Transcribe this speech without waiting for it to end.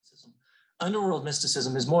underworld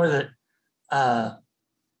mysticism is more that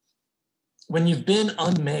when you've been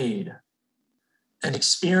unmade and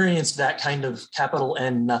experienced that kind of capital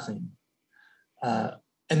N nothing,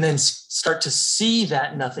 and then start to see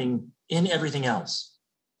that nothing in everything else,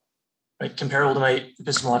 right? Comparable to my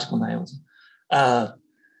epistemological nihilism.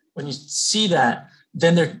 When you see that,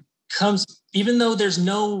 then there comes, even though there's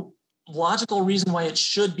no logical reason why it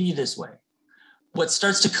should be this way, what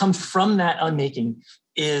starts to come from that unmaking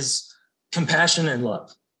is compassion and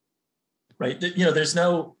love, right? You know, there's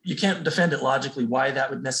no, you can't defend it logically why that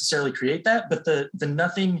would necessarily create that, but the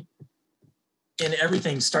nothing in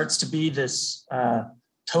everything starts to be this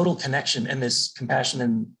total connection and this compassion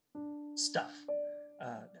and stuff.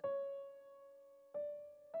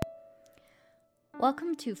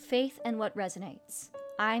 Welcome to Faith and What Resonates.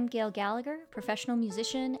 I'm Gail Gallagher, professional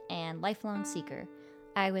musician and lifelong seeker.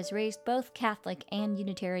 I was raised both Catholic and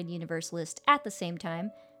Unitarian Universalist at the same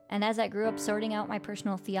time, and as I grew up sorting out my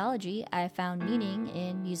personal theology, I found meaning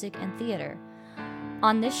in music and theater.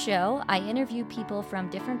 On this show, I interview people from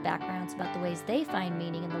different backgrounds about the ways they find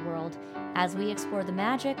meaning in the world as we explore the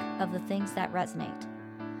magic of the things that resonate.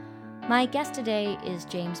 My guest today is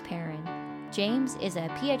James Perrin. James is a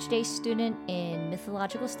PhD student in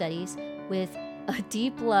mythological studies with a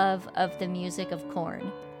deep love of the music of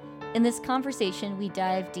Korn. In this conversation, we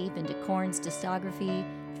dive deep into Korn's discography,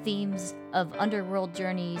 themes of underworld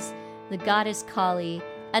journeys, the goddess Kali,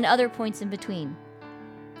 and other points in between.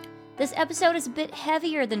 This episode is a bit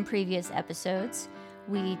heavier than previous episodes.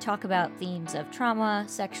 We talk about themes of trauma,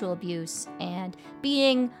 sexual abuse, and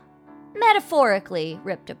being metaphorically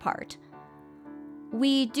ripped apart.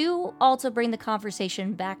 We do also bring the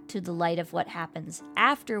conversation back to the light of what happens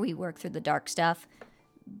after we work through the dark stuff,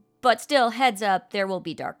 but still, heads up, there will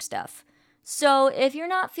be dark stuff. So if you're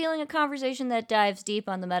not feeling a conversation that dives deep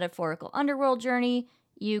on the metaphorical underworld journey,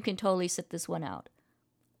 you can totally sit this one out.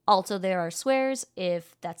 Also, there are swears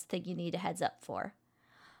if that's the thing you need a heads up for.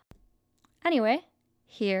 Anyway,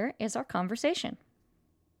 here is our conversation.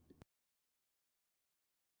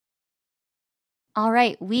 All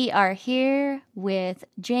right, we are here with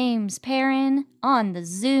James Perrin on the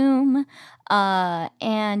Zoom.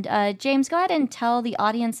 James, go ahead and tell the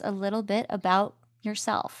audience a little bit about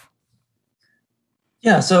yourself.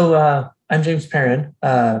 Yeah, so I'm James Perrin.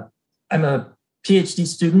 I'm a PhD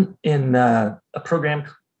student in a program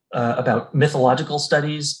about mythological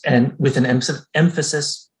studies and with an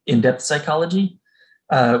emphasis in depth psychology,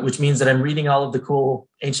 which means that I'm reading all of the cool,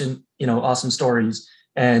 ancient, awesome stories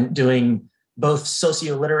and doing both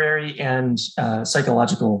socio-literary and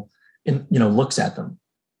psychological, looks at them.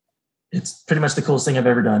 It's pretty much the coolest thing I've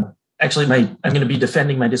ever done. Actually, I'm going to be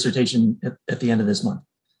defending my dissertation at the end of this month.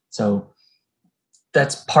 So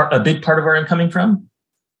that's a big part of where I'm coming from.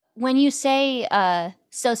 When you say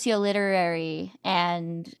socio-literary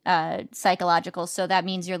and psychological, so that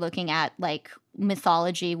means you're looking at like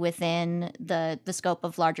mythology within the scope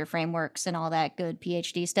of larger frameworks and all that good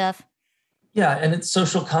PhD stuff? Yeah, and it's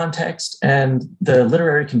social context and the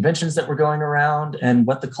literary conventions that were going around and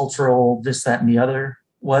what the cultural this, that, and the other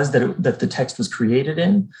was that the text was created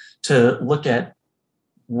in, to look at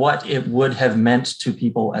what it would have meant to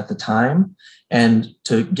people at the time and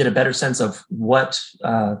to get a better sense of what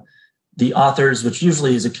the authors, which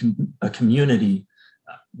usually is a community,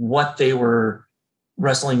 what they were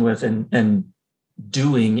wrestling with and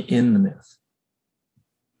doing in the myth.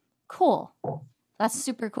 Cool. That's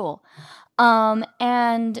super cool.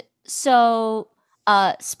 And so,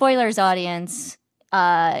 spoilers, audience,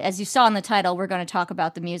 as you saw in the title, we're going to talk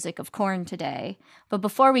about the music of Korn today. But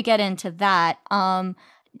before we get into that,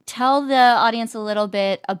 tell the audience a little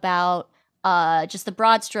bit about just the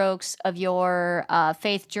broad strokes of your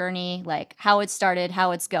faith journey, like how it started,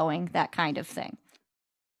 how it's going, that kind of thing.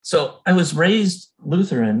 So I was raised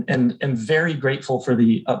Lutheran and am very grateful for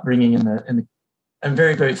the upbringing and I'm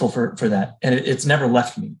very grateful for that. And it's never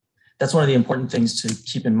left me. That's one of the important things to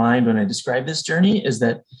keep in mind when I describe this journey, is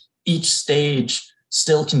that each stage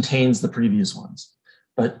still contains the previous ones.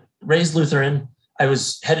 But raised Lutheran, I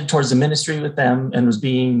was headed towards the ministry with them and was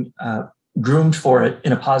being groomed for it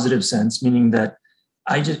in a positive sense, meaning that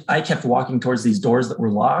I kept walking towards these doors that were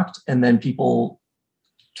locked, and then people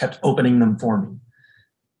kept opening them for me.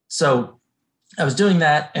 So I was doing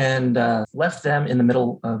that and left them in the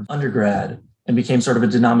middle of undergrad and became sort of a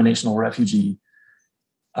denominational refugee.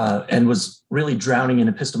 And was really drowning in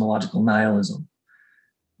epistemological nihilism.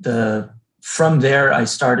 From there, I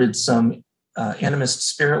started some animist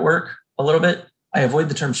spirit work a little bit. I avoid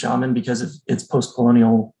the term shaman because it's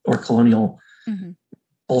post-colonial or colonial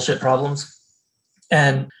bullshit problems.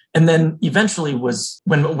 And then eventually was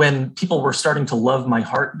when people were starting to love my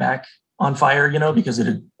heart back on fire, because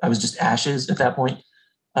I was just ashes at that point.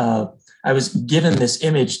 I was given this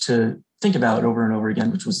image to think about over and over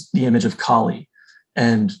again, which was the image of Kali.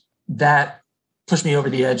 And that pushed me over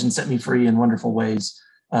the edge and set me free in wonderful ways,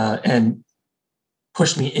 and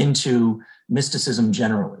pushed me into mysticism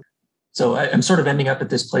generally. So I'm sort of ending up at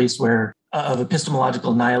this place where of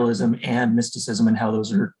epistemological nihilism and mysticism, and how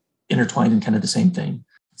those are intertwined in kind of the same thing.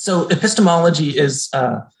 So epistemology is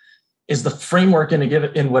the framework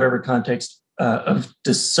in whatever context of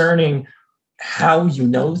discerning how you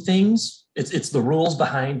know things. It's the rules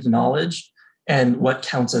behind knowledge and what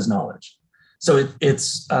counts as knowledge. So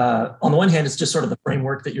it's on the one hand, it's just sort of the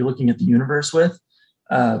framework that you're looking at the universe with.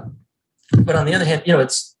 But on the other hand,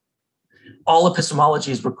 it's all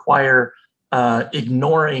epistemologies require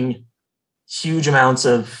ignoring huge amounts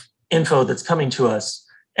of info that's coming to us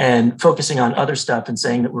and focusing on other stuff and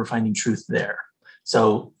saying that we're finding truth there.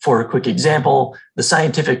 So for a quick example, the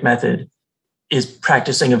scientific method is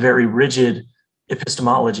practicing a very rigid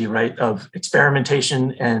epistemology, right, of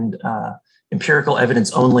experimentation and empirical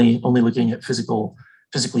evidence only looking at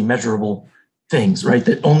physically measurable things, right?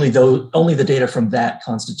 That only the data from that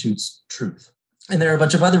constitutes truth. And there are a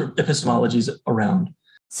bunch of other epistemologies around.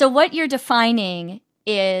 So what you're defining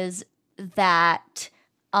is that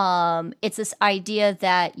it's this idea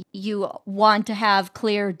that you want to have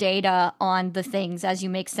clear data on the things as you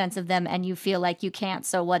make sense of them, and you feel like you can't.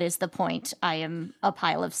 So what is the point? I am a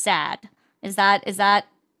pile of sad. Is that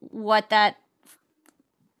what that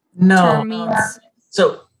term means?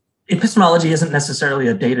 So epistemology isn't necessarily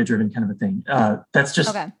a data-driven kind of a thing. That's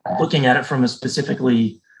just looking at it from a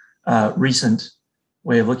specifically recent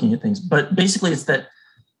way of looking at things. But basically it's that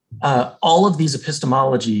all of these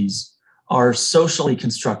epistemologies are socially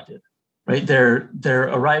constructed, right? They're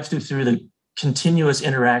arrived through the continuous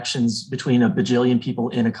interactions between a bajillion people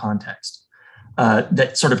in a context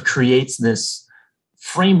that sort of creates this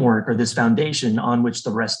framework or this foundation on which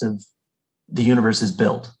the rest of the universe is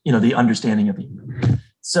built, the understanding of the universe.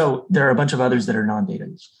 So there are a bunch of others that are non-data.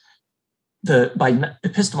 By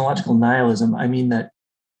epistemological nihilism, I mean that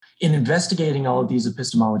in investigating all of these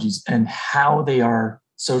epistemologies and how they are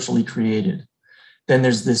socially created, then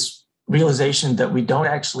there's this realization that we don't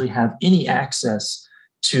actually have any access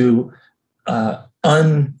to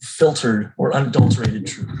unfiltered or unadulterated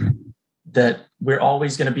truth, that we're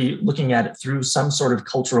always going to be looking at it through some sort of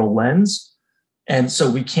cultural lens. And so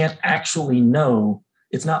we can't actually know,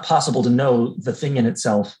 it's not possible to know the thing in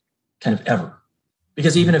itself kind of ever.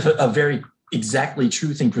 Because even if a very exactly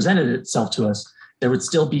true thing presented itself to us, there would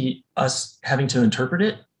still be us having to interpret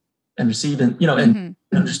it and receive and, and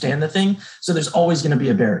understand the thing. So there's always going to be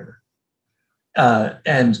a barrier.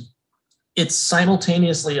 And it's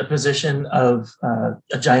simultaneously a position of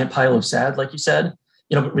a giant pile of sad, like you said,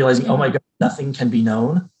 realizing, oh my God, nothing can be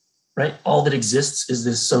known, right? All that exists is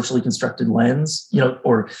this socially constructed lens,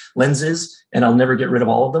 or lenses, and I'll never get rid of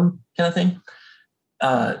all of them kind of thing.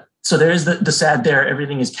 So there is the sad there.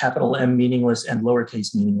 Everything is capital M meaningless and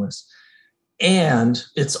lowercase meaningless. And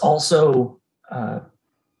it's also,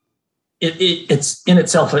 it's in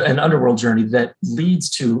itself an underworld journey that leads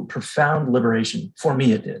to profound liberation. For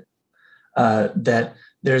me, it did. That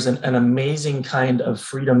there's an amazing kind of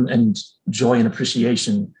freedom and joy and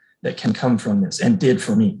appreciation that can come from this, and did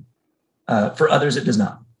for me. For others, it does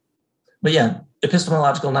not. But yeah,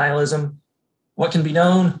 epistemological nihilism, what can be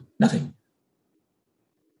known? Nothing.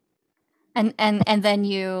 And then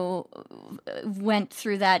you went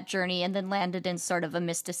through that journey and then landed in sort of a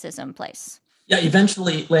mysticism place. Yeah,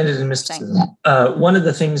 eventually landed in mysticism. One of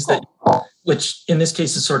the things that, which in this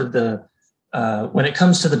case is sort of when it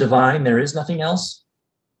comes to the divine, there is nothing else.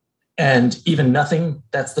 And even nothing,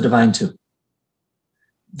 that's the divine too.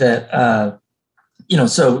 That,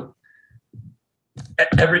 so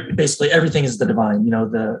basically everything is the divine.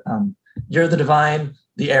 You're the divine,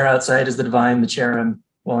 the air outside is the divine, the chair I'm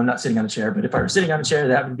not sitting on a chair, but if I were sitting on a chair,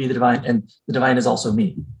 that would be the divine, and the divine is also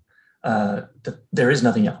me. There is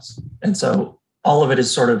nothing else. And so all of it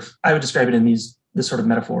is sort of, I would describe it in this sort of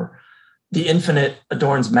metaphor. The infinite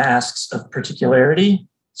adorns masks of particularity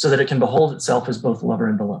so that it can behold itself as both lover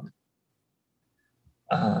and beloved.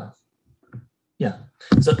 Yeah.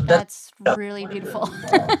 So that's really beautiful.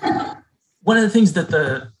 One of the things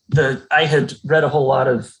that I had read a whole lot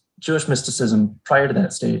of Jewish mysticism prior to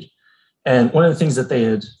that stage. And one of the things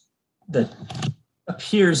that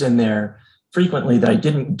appears in there frequently that I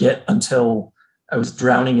didn't get until I was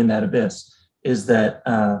drowning in that abyss is that,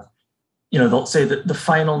 they'll say that the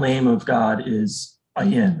final name of God is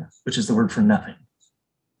ayin, which is the word for nothing.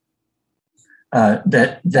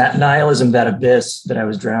 That nihilism, that abyss that I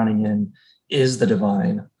was drowning in is the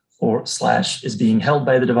divine, or slash is being held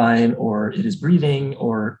by the divine, or it is breathing,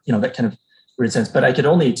 or, that kind of weird sense. But I could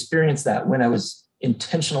only experience that when I was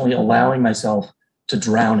intentionally allowing myself to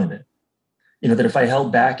drown in it. That if I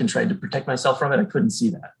held back and tried to protect myself from it, I couldn't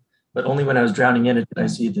see that. But only when I was drowning in it did I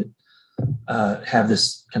see that, have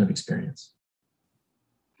this kind of experience.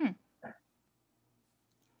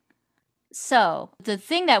 So the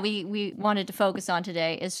thing that we wanted to focus on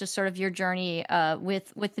today is just sort of your journey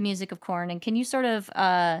with the music of Korn. And can you sort of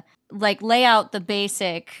lay out the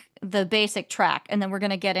basic track, and then we're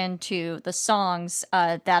going to get into the songs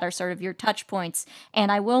that are sort of your touch points.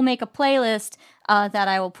 And I will make a playlist that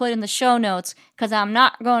I will put in the show notes, because I'm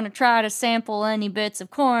not going to try to sample any bits of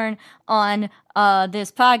Korn on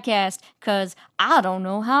this podcast, because I don't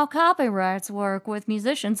know how copyrights work with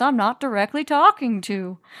musicians I'm not directly talking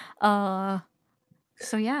to.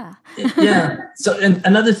 So yeah. Yeah. So, and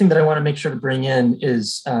another thing that I want to make sure to bring in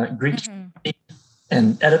is Greek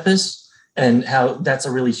and Oedipus, and how that's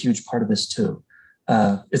a really huge part of this too.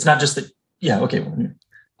 It's not just that. Yeah. Okay. Well, let me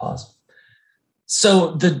pause.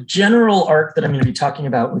 So the general arc that I'm going to be talking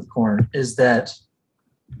about with Korn is that,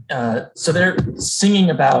 so they're singing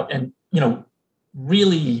about and,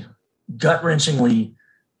 really gut-wrenchingly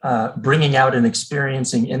bringing out and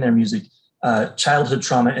experiencing in their music childhood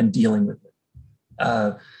trauma and dealing with it.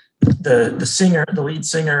 The lead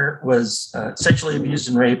singer was sexually abused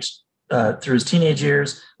and raped through his teenage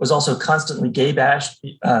years, was also constantly gay bashed,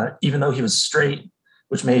 even though he was straight,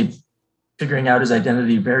 which made figuring out his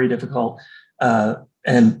identity very difficult.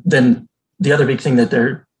 And then the other big thing that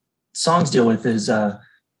their songs deal with is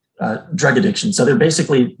drug addiction. So they're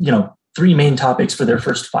basically, three main topics for their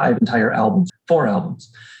first four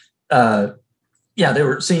albums. They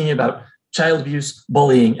were singing about child abuse,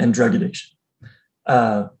 bullying, and drug addiction.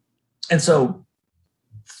 And so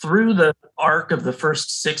through the arc of the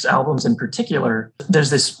first 6 albums in particular, there's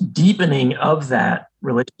this deepening of that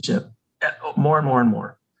relationship more and more and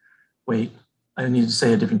more. Wait, I need to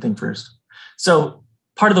say a different thing first. So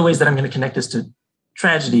part of the ways that I'm going to connect this to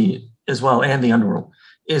tragedy as well, and the Underworld,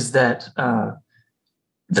 is that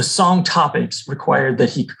the song topics required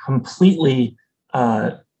that he completely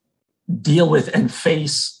deal with and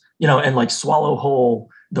face, and swallow whole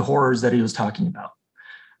the horrors that he was talking about.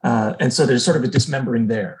 And so there's sort of a dismembering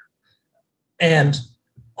there. And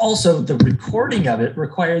also the recording of it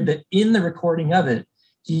required that in the recording of it,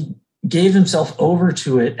 he gave himself over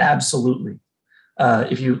to it absolutely.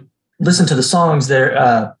 If you listen to the songs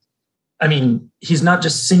there, he's not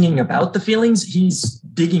just singing about the feelings, he's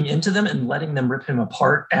digging into them and letting them rip him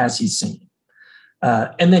apart as he's singing.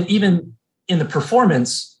 And then even in the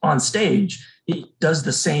performance on stage, he does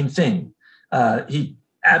the same thing. He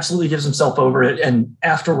absolutely gives himself over it. And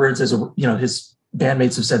afterwards, his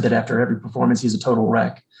bandmates have said that after every performance, he's a total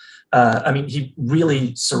wreck. He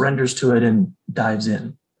really surrenders to it and dives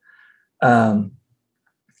in. And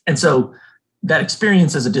so that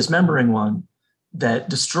experience is a dismembering one that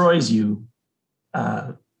destroys you,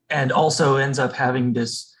 and also ends up having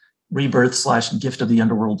this rebirth / gift of the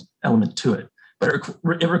underworld element to it. But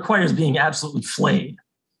it requires being absolutely flayed.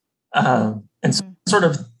 And so sort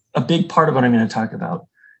of a big part of what I'm going to talk about.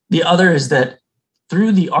 The other is that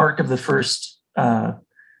through the arc of the first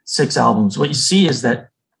 6 albums, what you see is that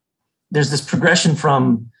there's this progression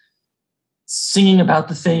from singing about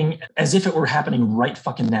the thing as if it were happening right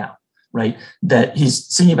fucking now, right? That he's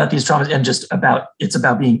singing about these traumas and it's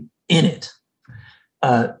about being in it.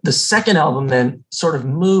 The second album then sort of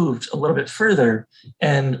moved a little bit further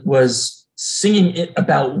and was singing it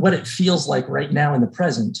about what it feels like right now in the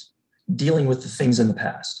present, dealing with the things in the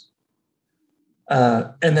past.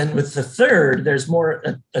 And then with the third, there's more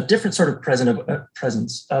a different sort of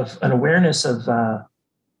presence of an awareness of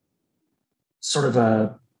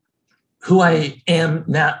who I am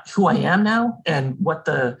now, and what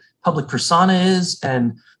the public persona is,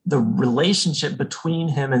 and the relationship between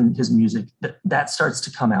him and his music. That starts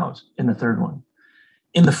to come out in the third one.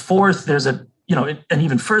 In the fourth, there's an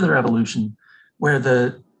even further evolution where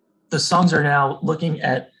the songs are now looking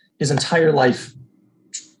at his entire life,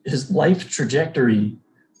 his life trajectory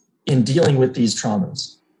in dealing with these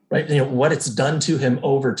traumas, right? What it's done to him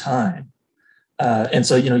over time. And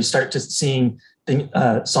so, you start to seeing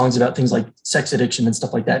songs about things like sex addiction and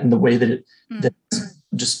stuff like that, and the way that that's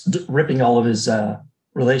just ripping all of his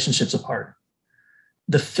relationships apart.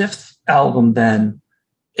 The fifth album then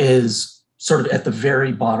is sort of at the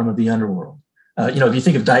very bottom of the underworld. If you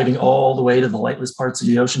think of diving all the way to the lightless parts of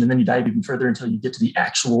the ocean, and then you dive even further until you get to the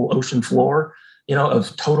actual ocean floor,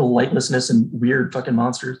 of total lightlessness and weird fucking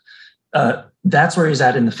monsters. That's where he's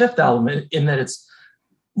at in the fifth album, in that it's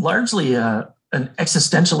largely an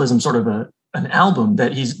existentialism sort of an album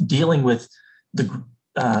that he's dealing with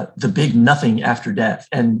the big nothing after death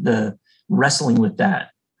and the wrestling with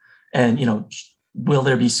that. And, will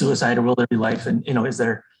there be suicide or will there be life? And,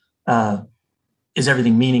 is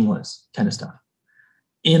everything meaningless kind of stuff.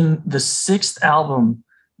 In the sixth album,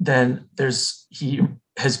 then he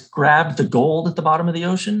has grabbed the gold at the bottom of the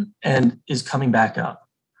ocean and is coming back up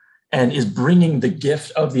and is bringing the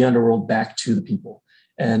gift of the underworld back to the people.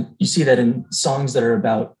 And you see that in songs that are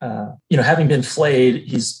about, having been flayed,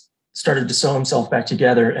 he's started to sew himself back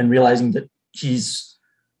together and realizing that he's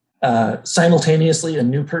simultaneously a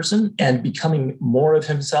new person and becoming more of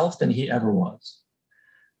himself than he ever was.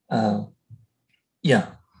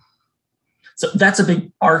 So that's a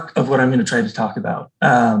big arc of what I'm going to try to talk about.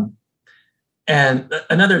 And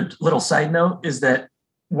another little side note is that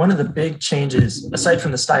one of the big changes, aside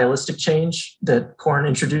from the stylistic change that Korn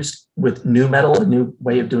introduced with nu metal, a new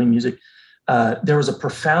way of doing music, there was a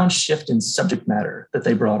profound shift in subject matter that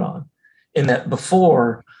they brought on. In that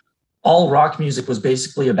before, all rock music was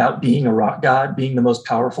basically about being a rock god, being the most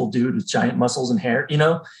powerful dude with giant muscles and hair.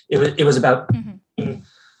 It was about being,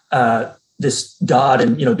 this god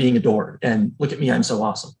and being adored. And look at me, I'm so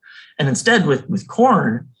awesome. And instead, with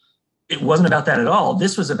Korn, it wasn't about that at all.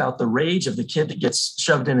 This was about the rage of the kid that gets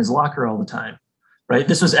shoved in his locker all the time, right?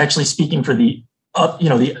 This was actually speaking for the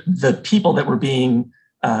people that were being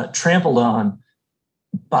trampled on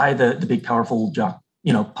by the big, powerful,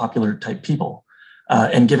 popular type people,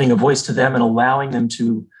 and giving a voice to them and allowing them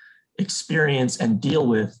to experience and deal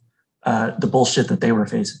with the bullshit that they were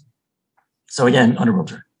facing. So again,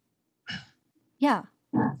 Underworld. Yeah.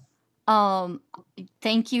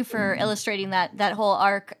 Thank you for illustrating that whole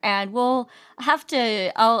arc, and we'll have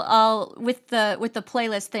to. I'll with the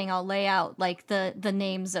playlist thing. I'll lay out like the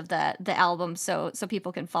names of the album so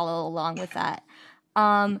people can follow along with that.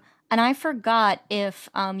 And I forgot if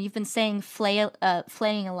you've been saying flaying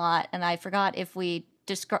a lot, and I forgot if we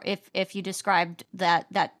if you described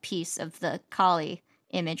that piece of the Kali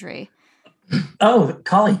imagery. Oh, the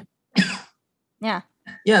Kali. Yeah.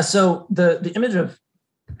 Yeah. So the image of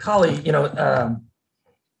Kali,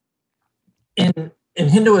 in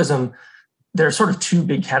Hinduism, there are sort of two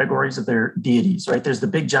big categories of their deities, right? There's the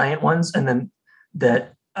big giant ones, and then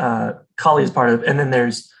that Kali is part of, and then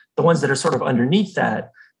there's the ones that are sort of underneath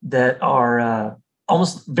that are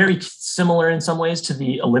almost very similar in some ways to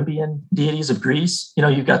the Olympian deities of Greece.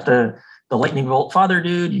 You've got the lightning bolt father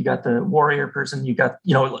dude, you got the warrior person, you got,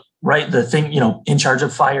 right, the thing, in charge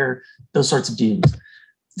of fire, those sorts of deities.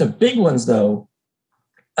 The big ones, though,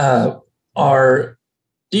 are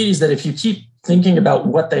deities that if you keep thinking about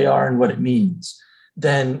what they are and what it means,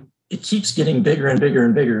 then it keeps getting bigger and bigger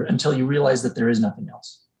and bigger until you realize that there is nothing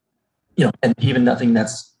else, and even nothing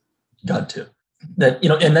that's God too. That,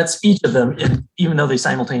 and that's each of them, and even though they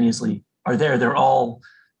simultaneously are there, they're all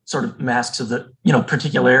sort of masks of the,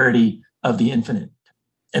 particularity of the infinite.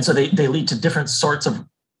 And so they lead to different sorts of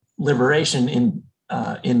liberation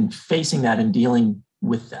in facing that and dealing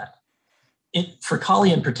with that. For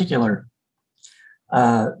Kali in particular,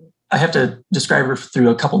 I have to describe her through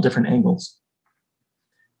a couple different angles.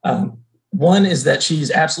 One is that she's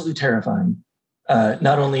absolutely terrifying.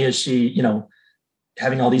 Not only is she,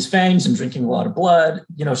 having all these fangs and drinking a lot of blood,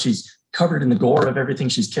 she's covered in the gore of everything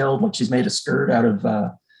she's killed. Like she's made a skirt out of,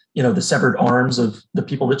 the severed arms of the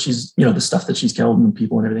people that she's, the stuff that she's killed and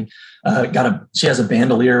people and everything. She has a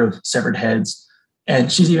bandolier of severed heads,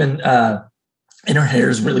 and she's even, and her hair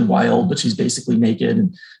is really wild, but she's basically naked,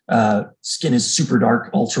 and skin is super dark,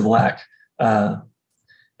 ultra black.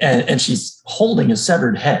 And she's holding a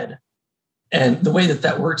severed head. And the way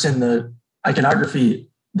that works in the iconography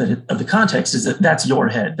of the context is that that's your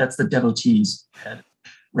head. That's the devotee's head,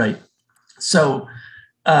 right? So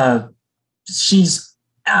she's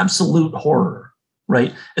absolute horror,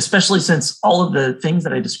 right? Especially since all of the things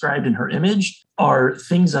that I described in her image are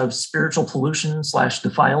things of spiritual pollution /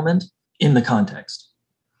 defilement in the context,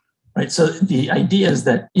 right? So the idea is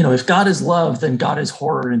that, if God is love, then God is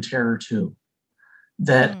horror and terror too.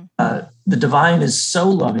 That the divine is so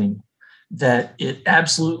loving that it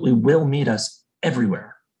absolutely will meet us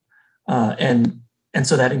everywhere. And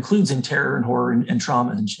so that includes in terror and horror and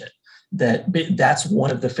trauma and shit. That's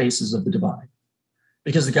one of the faces of the divine,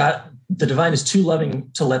 because the divine is too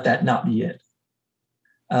loving to let that not be it,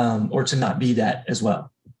 or to not be that as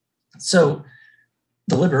well. So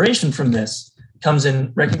the liberation from this comes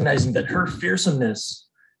in recognizing that her fearsomeness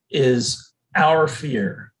is our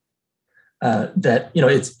fear. That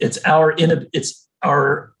it's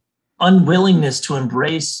our unwillingness to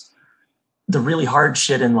embrace the really hard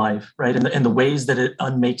shit in life, right? And the ways that it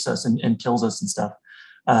unmakes us and kills us and stuff.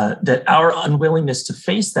 That our unwillingness to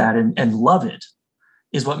face that and love it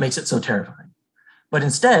is what makes it so terrifying. But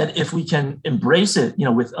instead, if we can embrace it,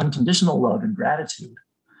 with unconditional love and gratitude,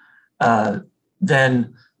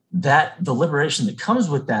 then the liberation that comes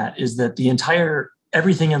with that is that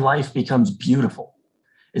everything in life becomes beautiful.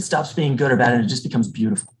 It stops being good or bad, and it just becomes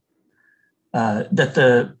beautiful. That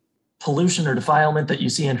the pollution or defilement that you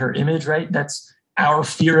see in her image, right? That's our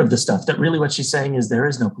fear of the stuff. That really what she's saying is there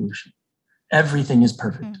is no pollution. Everything is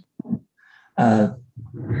perfect.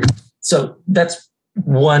 So that's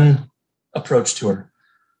one approach to her.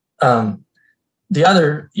 The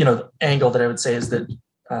other, angle that I would say is that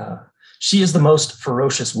she is the most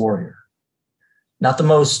ferocious warrior, not the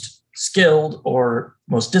most skilled or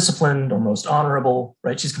most disciplined or most honorable,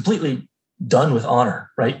 right? She's completely done with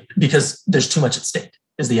honor, right? Because there's too much at stake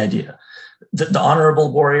is the idea. The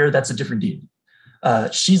honorable warrior, that's a different deal.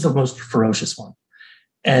 She's the most ferocious one.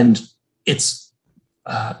 And it's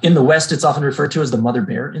in the West, it's often referred to as the mother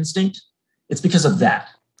bear instinct. It's because of that.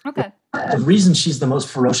 Okay. The reason she's the most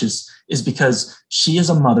ferocious is because she is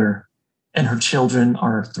a mother and her children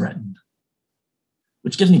are threatened,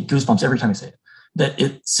 which gives me goosebumps every time I say it.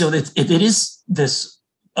 It is this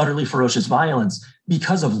utterly ferocious violence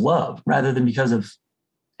because of love rather than because of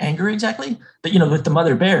anger exactly. But, with the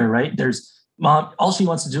mother bear, right, there's mom, all she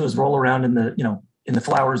wants to do is roll around in the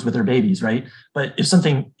flowers with her babies, right? But if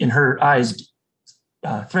something in her eyes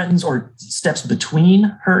threatens or steps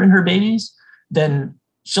between her and her babies, then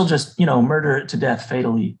she'll just, murder it to death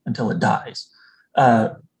fatally until it dies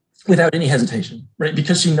without any hesitation, right?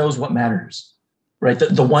 Because she knows what matters, right?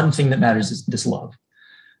 The one thing that matters is this love.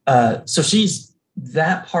 So she's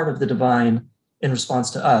that part of the divine in response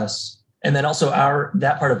to us, and then also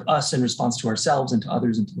that part of us in response to ourselves and to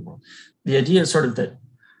others and to the world. The idea is sort of that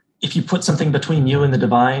if you put something between you and the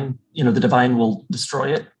divine, the divine will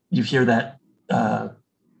destroy it. You hear that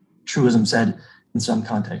truism said in some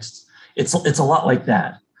contexts. It's a lot like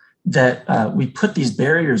that we put these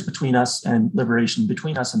barriers between us and liberation,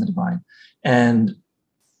 between us and the divine. And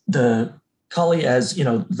the Kali, as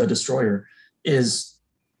the destroyer, is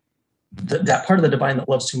that part of the divine that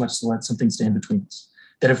loves too much to let something stand between us.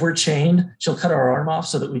 That if we're chained, she'll cut our arm off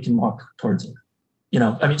so that we can walk towards her.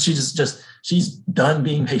 She's done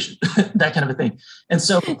being patient, that kind of a thing. And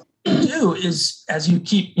so what you do is, as you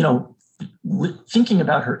keep, thinking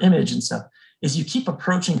about her image and stuff, is you keep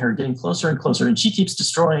approaching her, getting closer and closer, and she keeps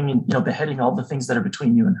destroying and beheading all the things that are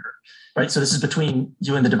between you and her, right? So this is between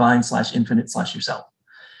you and the divine / infinite / yourself.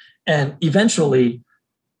 And eventually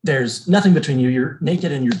there's nothing between you. You're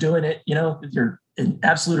naked and you're doing it, you're in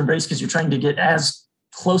absolute embrace because you're trying to get as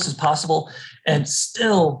close as possible. And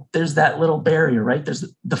still there's that little barrier, right? There's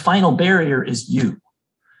the final barrier is you,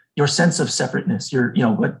 your sense of separateness, your,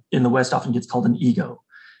 what in the West often gets called an ego,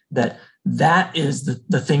 that is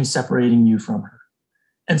the thing separating you from her.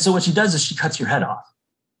 And so what she does is she cuts your head off,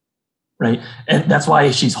 right? And that's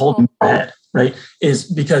why she's holding your head, right?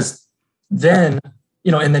 Is because then,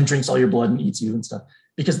 and then drinks all your blood and eats you and stuff.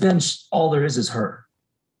 Because then all there is her,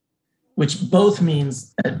 which both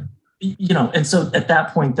means that, and so at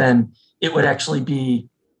that point, then it would actually be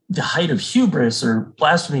the height of hubris or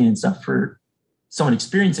blasphemy and stuff for someone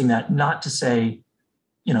experiencing that, not to say,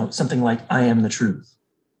 something like, I am the truth,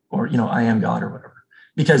 or, I am God or whatever,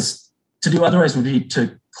 because to do otherwise would be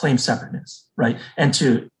to claim separateness, right? And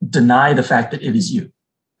to deny the fact that it is you.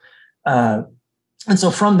 And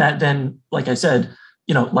so from that, then, like I said,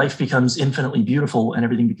 life becomes infinitely beautiful and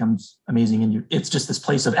everything becomes amazing. And it's just this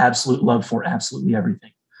place of absolute love for absolutely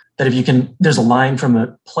everything. That if you can, there's a line from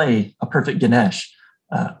a play, A Perfect Ganesh.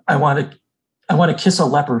 I want to kiss a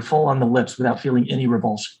leper full on the lips without feeling any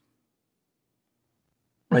revulsion.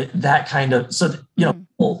 Right. That kind of, so,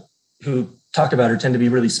 people who talk about her tend to be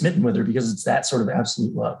really smitten with her because it's that sort of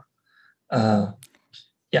absolute love.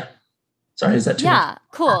 Yeah. Sorry. Is that too much?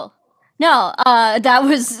 Cool. No, that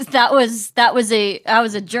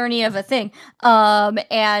was a journey of a thing.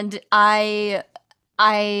 And I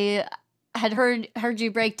had heard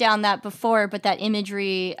you break down that before, but that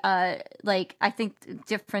imagery, I think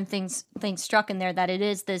different things struck in there, that it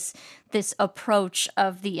is this approach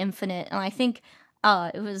of the infinite. And I think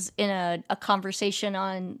it was in a conversation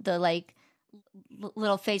on the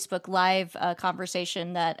little Facebook Live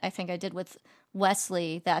conversation that I think I did with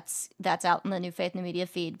Wesley, that's out in the New Faith in the Media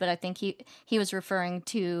feed, but I think he was referring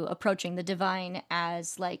to approaching the divine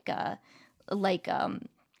as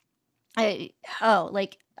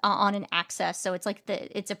on an axis. So it's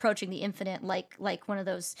it's approaching the infinite like one of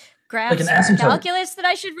those graphs, like an asymptote. calculus that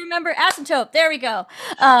I should remember. Asymptote. There we go.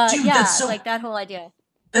 Dude, that's so, like that whole idea.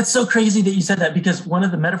 That's so crazy that you said that, because one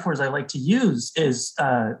of the metaphors I like to use is,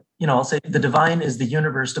 I'll say the divine is the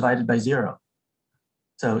universe divided by zero.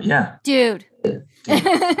 So yeah. Dude. Yeah.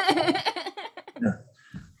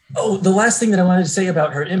 Oh, the last thing that I wanted to say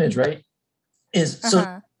about her image, right, is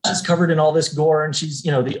so she's covered in all this gore, and she's,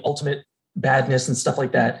 the ultimate badness and stuff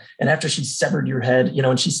like that. And after she's severed your head,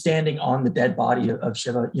 and she's standing on the dead body of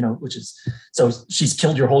Shiva, which is, so she's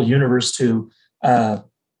killed your whole universe too.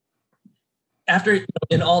 After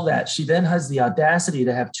in all that, she then has the audacity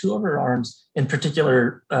to have two of her arms in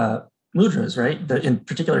particular mudras, right? In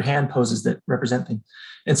particular hand poses that represent things.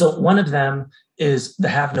 And so one of them is the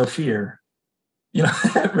have no fear,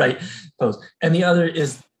 right, pose. And the other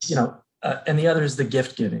is, the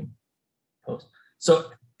gift giving pose.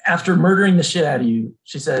 So after murdering the shit out of you,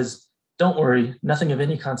 she says, "Don't worry, nothing of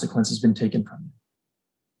any consequence has been taken from you.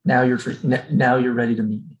 Now you're free. Now you're ready to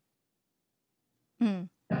meet me."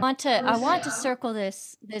 I want to circle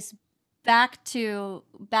this back to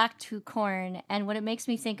Korn, and what it makes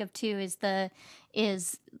me think of too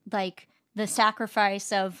is like the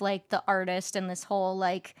sacrifice of like the artist, and this whole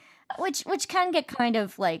like which can get kind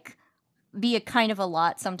of like be a kind of a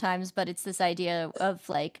lot sometimes, but it's this idea of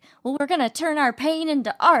like, well, we're gonna turn our pain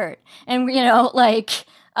into art, and which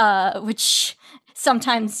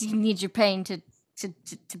sometimes you need your pain to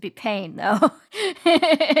be pain though,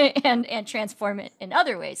 and transform it in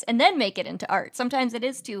other ways, and then make it into art. Sometimes it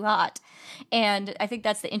is too hot, and I think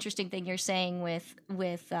that's the interesting thing you're saying with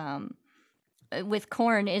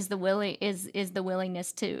Korn is the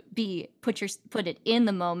willingness to put it in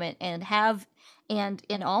the moment and have and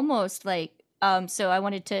almost like so I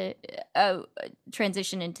wanted to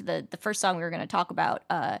transition into the first song we were going to talk about,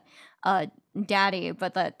 Daddy,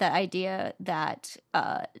 but the idea that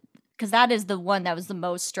because that is the one that was the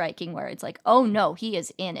most striking, where it's like, oh no, he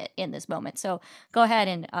is in it in this moment. So go ahead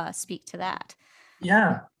and speak to that.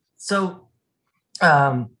 Yeah. So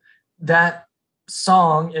that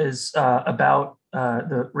song is about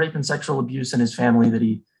the rape and sexual abuse in his family that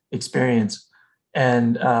he experienced.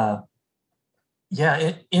 And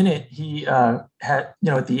in it, he had,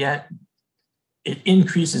 at the end, it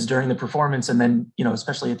increases during the performance. And then,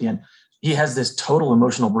 especially at the end, he has this total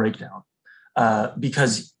emotional breakdown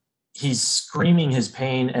because he's screaming his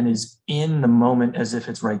pain and is in the moment as if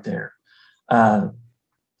it's right there. And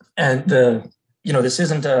this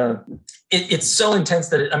isn't it's so intense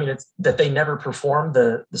that it's that they never performed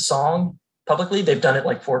the song publicly. They've done it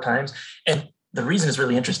like 4 times. And the reason is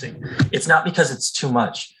really interesting. It's not because it's too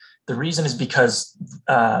much. The reason is because,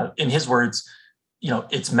 in his words,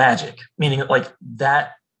 it's magic, meaning like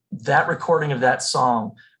that recording of that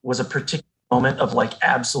song was a particular moment of like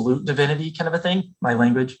absolute divinity kind of a thing, my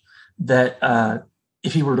language, that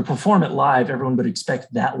if he were to perform it live, everyone would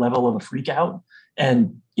expect that level of a freak out.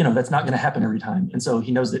 And, that's not going to happen every time. And so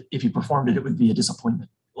he knows that if he performed it, it would be a disappointment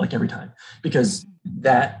like every time, because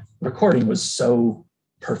that recording was so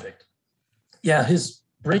perfect. Yeah, his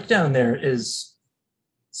breakdown there is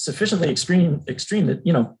sufficiently extreme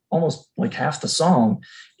that, almost like half the song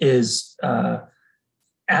is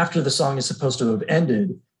after the song is supposed to have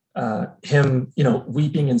ended, him,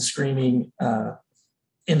 weeping and screaming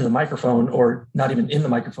into the microphone, or not even in the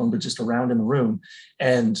microphone, but just around in the room.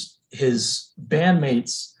 And his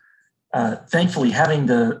bandmates, thankfully having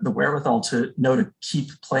the wherewithal to know to keep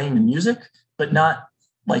playing the music, but not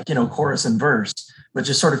like, chorus and verse, but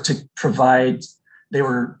just sort of to provide, they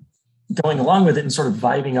were going along with it and sort of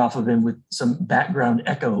vibing off of him with some background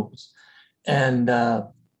echoes. And,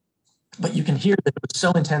 but you can hear that it was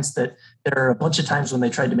so intense that there are a bunch of times when they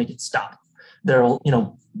tried to make it stop. There'll,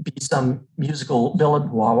 be some musical villain,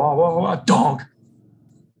 wah, wah, wah, wah, donk,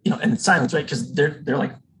 and it's silence, right? Because they're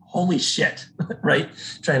like, holy shit, right?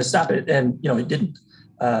 Trying to stop it. And, it didn't.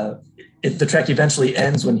 The track eventually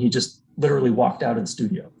ends when he just literally walked out of the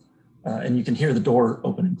studio. And you can hear the door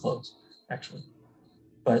open and close, actually.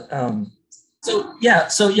 But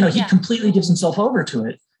he completely gives himself over to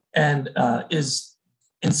it, and is,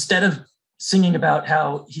 instead of singing about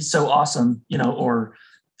how he's so awesome, or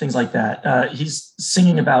things like that, he's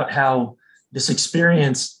singing about how this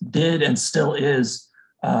experience did and still is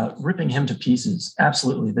ripping him to pieces.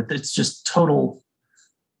 Absolutely. That it's just total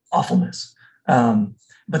awfulness.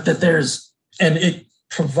 But that and it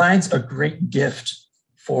provides a great gift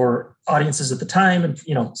for audiences at the time. And,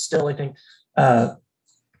 still, I think,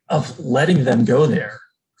 of letting them go there,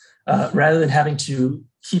 rather than having to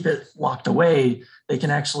keep it locked away. They can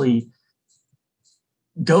actually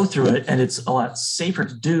go through it, and it's a lot safer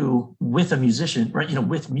to do with a musician, right?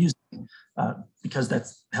 With music, because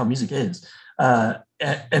that's how music is.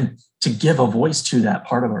 And to give a voice to that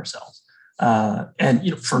part of ourselves.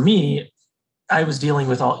 And, for me, I was dealing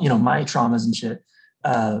with all, my traumas and shit.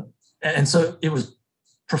 And so it was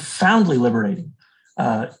profoundly liberating,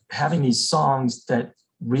 having these songs that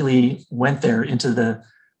really went there into the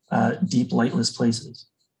deep, lightless places.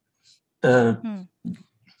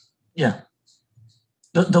 Yeah.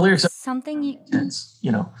 The lyrics are something intense,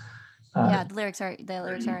 yeah, the lyrics are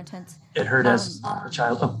intense. It hurt as a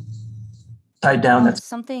child. Oh, tied down. That's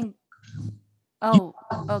something. Oh,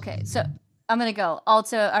 okay. So I'm gonna go.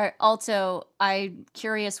 Also, I'm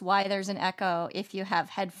curious why there's an echo if you have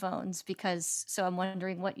headphones, because I'm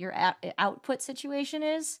wondering what your output situation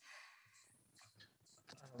is,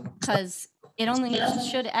 because it only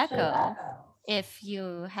should echo if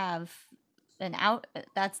you have an out.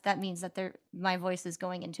 That means that my voice is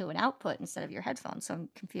going into an output instead of your headphones. So I'm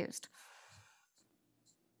confused.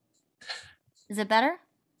 Is it better?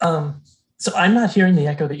 So I'm not hearing the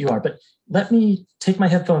echo that you are, but let me take my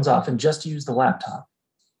headphones off and just use the laptop,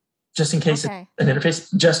 just in case an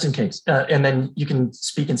interface, just in case. And then you can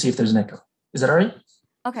speak and see if there's an echo. Is that all right?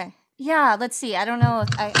 Okay. Yeah, let's see. I don't know if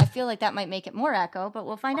I feel like that might make it more echo, but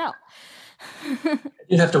we'll find out.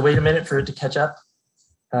 You'd have to wait a minute for it to catch up.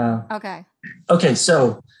 Okay. Okay,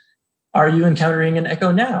 so are you encountering an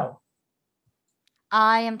echo now?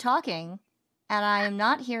 I am talking, and I am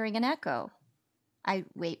not hearing an echo.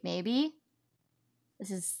 Maybe? This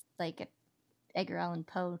is like an Edgar Allan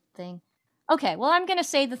Poe thing. Okay, well, I'm going to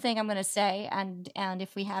say the thing I'm going to say, and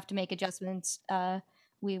if we have to make adjustments,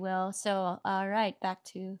 we will. So, all right, back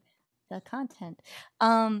to the content.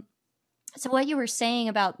 So what you were saying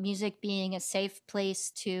about music being a safe place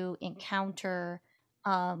to encounter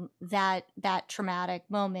that traumatic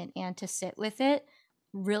moment and to sit with it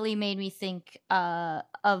really made me think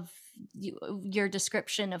of your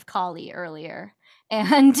description of Kali earlier,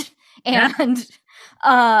 and that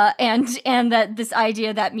this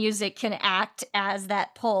idea that music can act as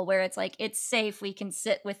that pull where it's like, it's safe, we can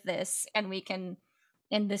sit with this, and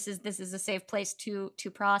this is a safe place to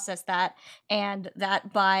process that, and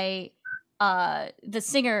that by the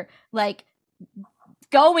singer like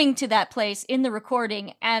going to that place in the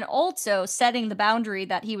recording and also setting the boundary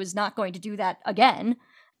that he was not going to do that again.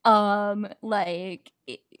 That's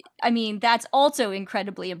also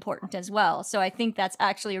incredibly important as well. So I think that's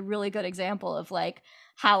actually a really good example of like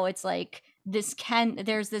how it's like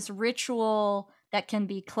there's this ritual that can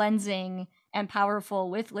be cleansing and powerful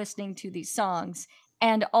with listening to these songs.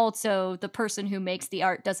 And also the person who makes the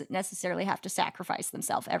art doesn't necessarily have to sacrifice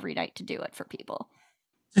themselves every night to do it for people.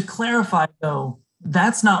 To clarify, though,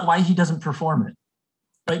 that's not why he doesn't perform it,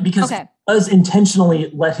 right? Because he does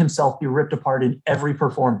intentionally let himself be ripped apart in every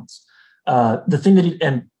performance. The thing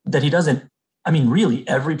that he doesn't, really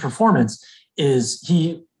every performance is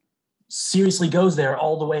he seriously goes there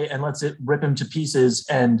all the way and lets it rip him to pieces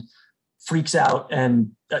and freaks out.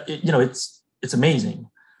 And, it's amazing.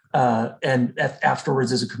 And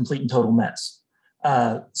afterwards is a complete and total mess.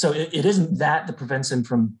 So it isn't that prevents him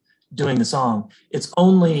from doing the song. It's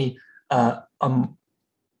only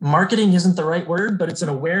marketing isn't the right word, but it's an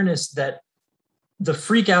awareness that the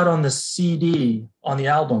freak out on the CD, on the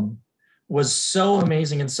album, was so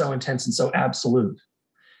amazing and so intense and so absolute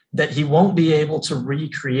that he won't be able to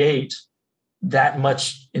recreate that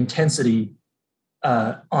much intensity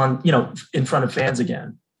in front of fans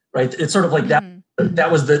again, right? It's sort of like that.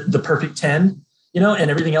 That was the perfect 10,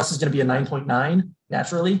 and everything else is going to be a 9.9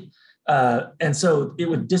 naturally. And so it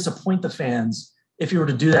would disappoint the fans if you were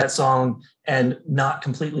to do that song and not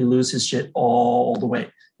completely lose his shit all the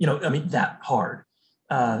way, that hard.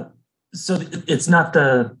 So it's not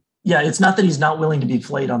it's not that he's not willing to be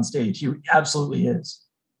flayed on stage. He absolutely is.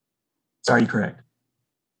 Sorry, correct.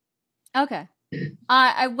 Okay.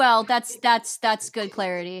 Well, that's good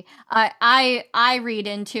clarity. I read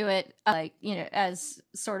into it as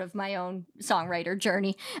sort of my own songwriter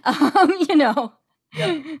journey.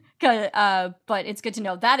 Yeah. But it's good to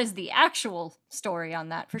know that is the actual story on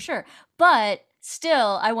that for sure. But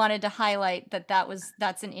still, I wanted to highlight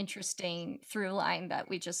that's an interesting through line that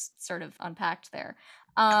we just sort of unpacked there.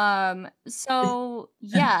 So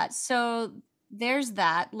there's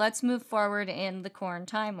that. Let's move forward in the Korn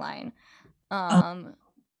timeline.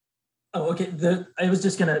 Okay. I was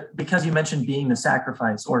just gonna, because you mentioned being the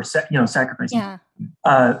sacrifice or sacrificing. Yeah.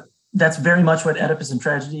 That's very much what Oedipus and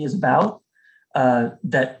Tragedy is about.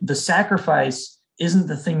 That the sacrifice isn't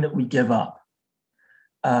the thing that we give up.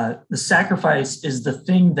 The sacrifice is the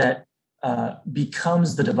thing that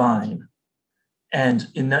becomes the divine, and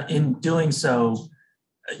in doing so,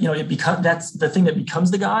 that's the thing that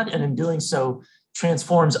becomes the God, and in doing so,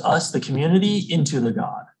 transforms us, the community, into the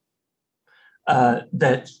God.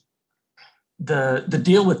 That the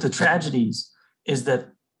deal with the tragedies is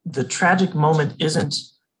that the tragic moment isn't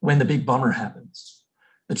when the big bummer happens.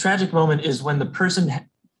 The tragic moment is when the person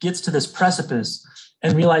gets to this precipice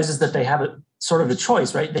and realizes that they have a sort of a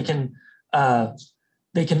choice, right? They can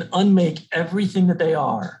unmake everything that they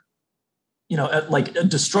are, like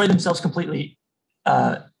destroy themselves completely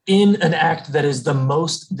in an act that is the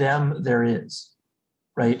most them there is,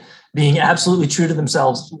 right? Being absolutely true to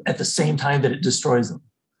themselves at the same time that it destroys them.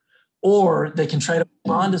 Or they can try to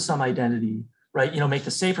hold on to some identity, right? Make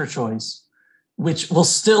the safer choice, which will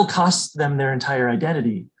still cost them their entire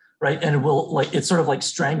identity, right? And it will it's sort of like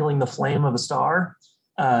strangling the flame of a star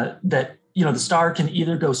that, the star can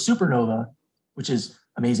either go supernova, which is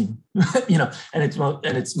amazing, and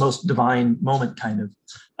its most divine moment kind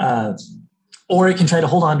of, or it can try to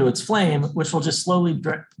hold on to its flame, which will just slowly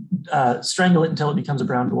strangle it until it becomes a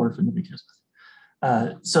brown dwarf and nobody cares about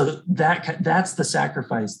it. So that's the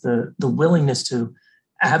sacrifice, the willingness to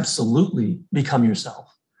absolutely become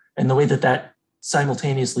yourself, and the way that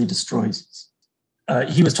simultaneously destroys.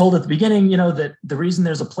 He was told at the beginning, that the reason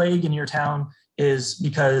there's a plague in your town is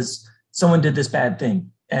because someone did this bad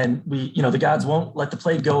thing, and the gods won't let the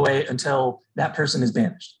plague go away until that person is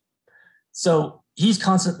banished. So he's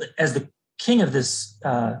constantly, as the king of this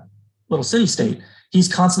little city-state, he's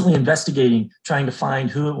constantly investigating, trying to find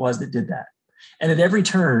who it was that did that. And at every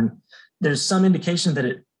turn, there's some indication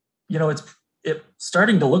that it's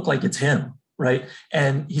starting to look like it's him, right?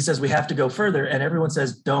 And he says, we have to go further. And everyone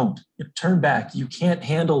says, don't, turn back. You can't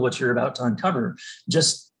handle what you're about to uncover.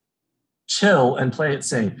 Just chill and play it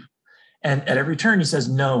safe. And at every turn, he says,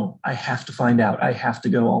 no, I have to find out. I have to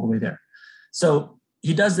go all the way there. So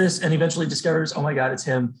he does this and eventually discovers, oh my God, it's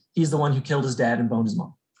him. He's the one who killed his dad and boned his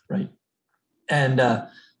mom, right? And,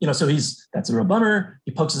 so that's a real bummer.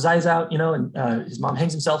 He pokes his eyes out, and his mom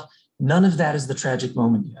hangs himself. None of that is the tragic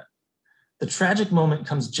moment yet. The tragic moment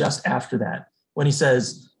comes just after that, when he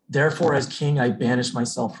says, therefore, as king, I banish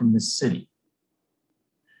myself from this city,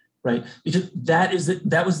 right? Because that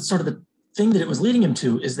was sort of the thing that it was leading him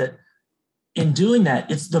to, is that in doing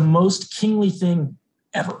that, it's the most kingly thing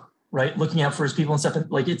ever, right? Looking out for his people and stuff.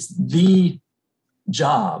 Like, it's the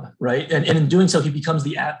job, right? And in doing so, he becomes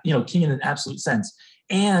the king in an absolute sense.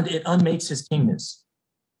 And it unmakes his kingness,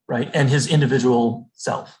 right? And his individual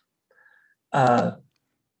self. But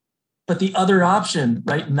the other option,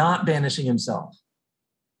 right, not banishing himself,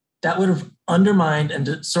 that would have undermined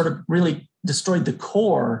and sort of really destroyed the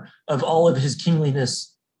core of all of his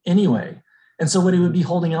kingliness anyway. And so what he would be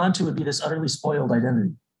holding on to would be this utterly spoiled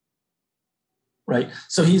identity, right?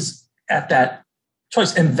 So he's at that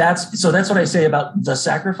choice. And that's what I say about the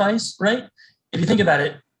sacrifice, right? If you think about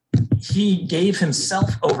it, he gave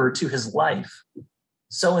himself over to his life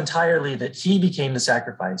so entirely that he became the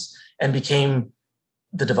sacrifice and became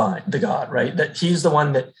the divine, the God, right? That he's the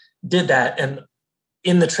one that did that. And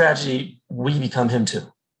in the tragedy, we become him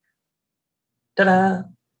too. Ta-da!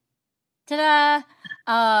 Ta-da!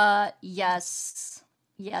 Yes.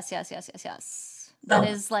 That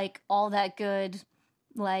is like all that good,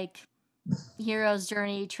 like, hero's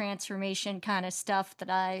journey, transformation kind of stuff that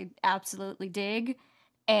I absolutely dig.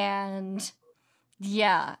 And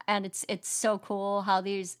yeah, and it's so cool how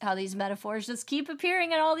these metaphors just keep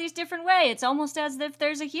appearing in all these different ways. It's almost as if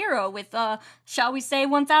there's a hero with shall we say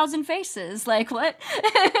 1,000 faces. Like, what?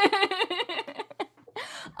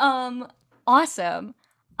 Awesome.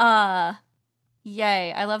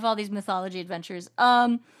 Yay, I love all these mythology adventures.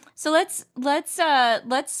 So let's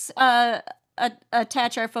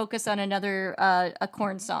attach our focus on another a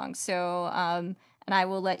Korn song. So and I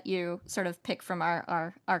will let you sort of pick from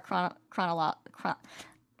our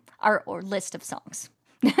list of songs.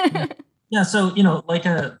 Yeah, so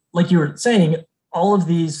like you were saying, all of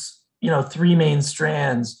these three main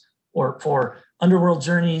strands, or for Underworld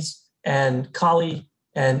Journeys and Kali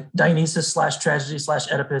and Dionysus / Tragedy /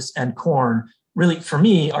 Oedipus and Korn, really for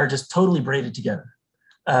me are just totally braided together.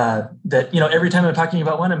 That every time I'm talking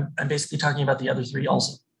about one, I'm basically talking about the other three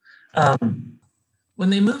also. When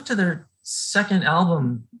they moved to their second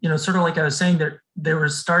album, sort of like I was saying,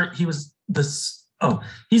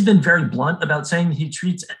 he's been very blunt about saying he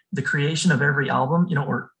treats the creation of every album,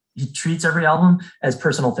 or he treats every album as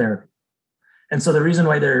personal therapy. And so the reason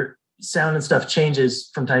why their sound and stuff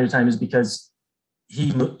changes from time to time is because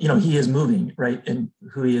he is moving, right, in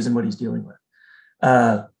who he is and what he's dealing with.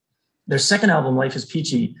 Their second album, Life is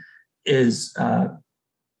Peachy, is the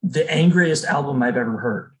angriest album I've ever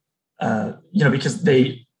heard, because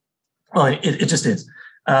it just is.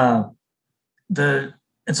 And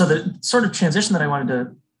so the sort of transition that I wanted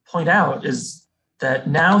to point out is that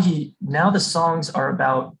now the songs are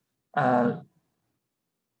about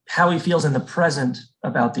how he feels in the present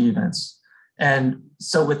about the events. And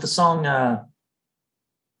so with the song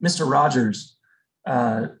Mr. Rogers,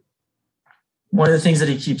 one of the things that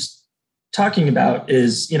he keeps talking about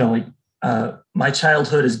is, my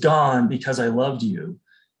childhood is gone because I loved you.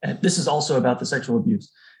 And this is also about the sexual abuse.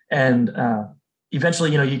 And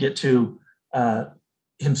eventually, you get to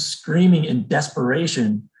him screaming in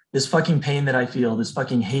desperation, this fucking pain that I feel, this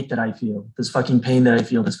fucking hate that I feel, this fucking pain that I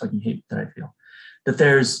feel, this fucking hate that I feel. That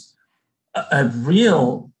there's a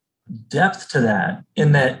real depth to that,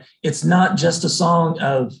 in that it's not just a song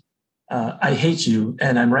of I hate you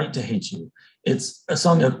and I'm right to hate you. It's a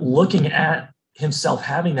song of looking at himself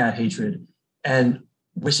having that hatred and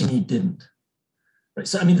wishing he didn't. Right.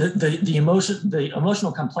 So I mean, the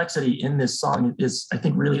emotional complexity in this song is, I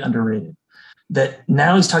think, really underrated. That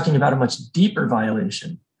now he's talking about a much deeper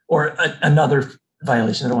violation, or another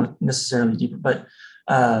violation. I don't want necessarily deeper, but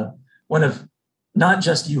one of not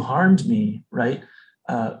just you harmed me, right?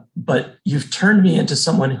 But you've turned me into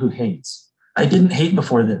someone who hates. I didn't hate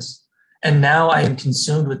before this, and now I am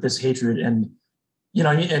consumed with this hatred, and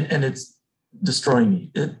and it's destroying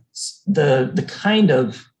me. It's the kind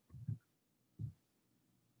of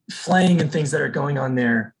flaying and things that are going on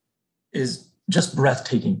there is just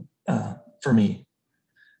breathtaking for me.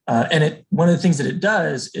 And one of the things that it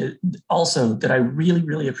does, also that I really,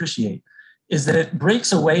 really appreciate, is that it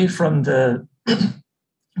breaks away from the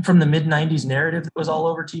mid-90s narrative that was all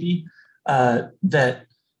over TV, that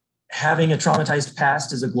having a traumatized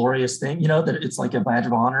past is a glorious thing, that it's like a badge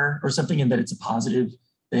of honor or something, and that it's a positive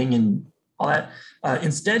thing and all that.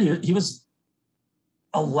 Instead, he was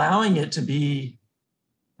allowing it to be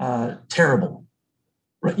terrible,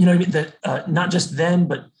 right? You know what I mean? That not just then,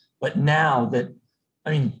 but now, that,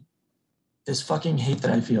 I mean, this fucking hate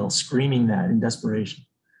that I feel, screaming that in desperation.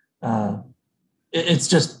 It's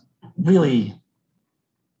just really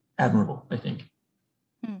admirable, I think.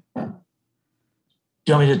 Do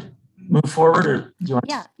you want me to move forward, or do you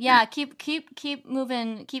want? Yeah. Keep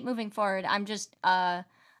moving forward. I'm just I'm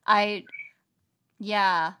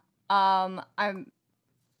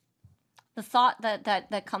the thought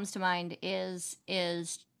that comes to mind is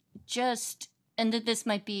just, and that this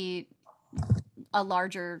might be a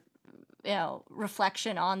larger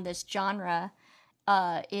reflection on this genre,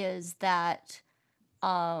 is that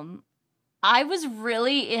I was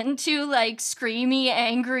really into like screamy,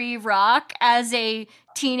 angry rock as a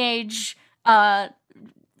teenage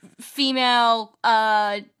female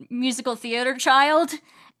musical theater child.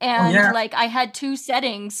 And like I had two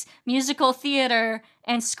settings: musical theater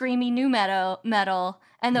and screamy nu metal,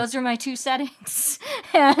 and those are my two settings.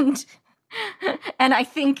 and I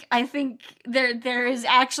think there is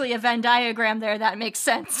actually a Venn diagram there that makes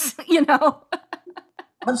sense,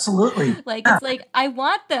 Absolutely. Like, it's like I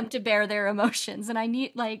want them to bear their emotions, and I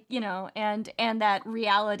need, like, and that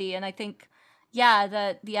reality. And I think,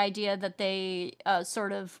 that the idea that they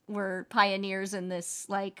sort of were pioneers in this,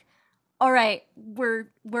 like, all right, we're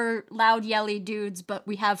loud, yelly dudes, but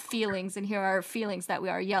we have feelings, and here are feelings that we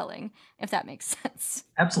are yelling, if that makes sense.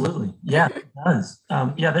 Absolutely. Yeah, it does.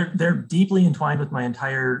 They're deeply entwined with my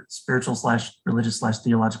entire spiritual / religious /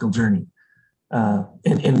 theological journey,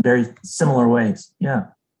 in very similar ways. Yeah,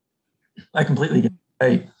 I completely get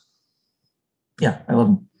it. I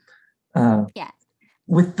love them.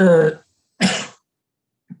 With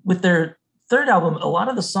their third album, a lot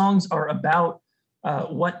of the songs are about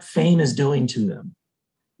what fame is doing to them.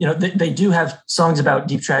 They do have songs about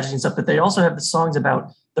deep tragedy and stuff, but they also have the songs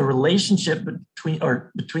about the relationship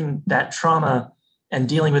between that trauma and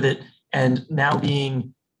dealing with it, and now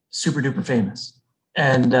being super duper famous,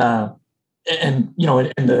 and the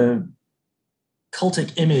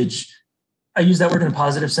cultic image. I use that word in a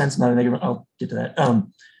positive sense, not a negative. I'll get to that.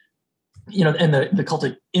 And the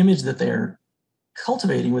cultic image that they're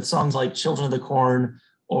cultivating with songs like "Children of the Korn"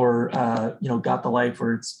 or "Got the Life,"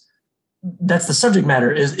 where that's the subject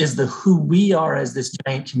matter, is the who we are as this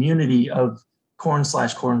giant community of Korn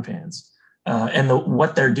 / Korn fans, and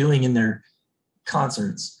what they're doing in their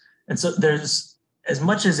concerts. And so there's, as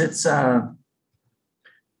much as it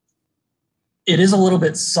is a little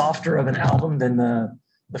bit softer of an album than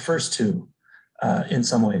the first two in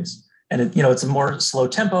some ways, and it's a more slow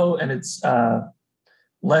tempo, and it's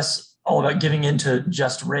less all about giving into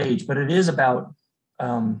just rage, but it is about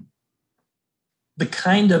the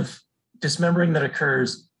kind of dismembering that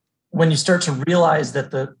occurs when you start to realize that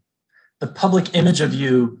the public image of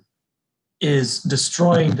you is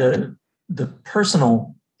destroying the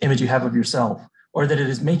personal image you have of yourself, or that it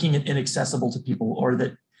is making it inaccessible to people, or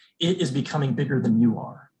that it is becoming bigger than you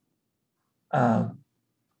are.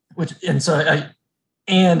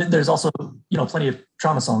 And there's also plenty of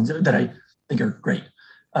trauma songs that I think are great.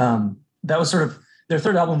 that was sort of their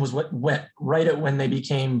third album was what went right at when they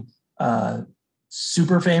became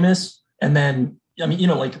super famous. And then, I mean,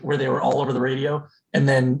 like where they were all over the radio, and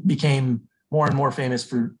then became more and more famous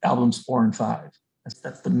for albums 4 and 5.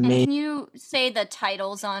 That's the main. And can you say the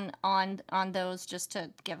titles on those just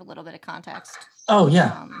to give a little bit of context? Oh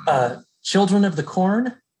yeah, Children of the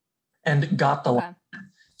Korn and Got the Life.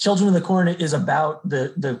 Children of the Korn is about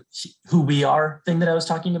the who we are thing that I was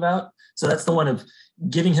talking about. So that's the one of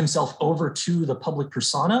giving himself over to the public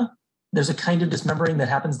persona. There's a kind of dismembering that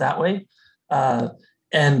happens that way.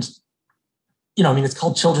 And, I mean, it's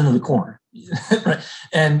called Children of the Korn, right?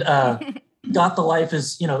 And Got the Life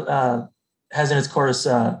is, has in its chorus,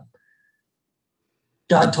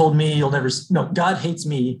 God told me God hates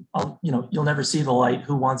me. You'll never see the light.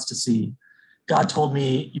 Who wants to see? God told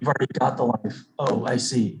me you've already got the life. Oh, I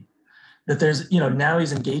see. That there's, now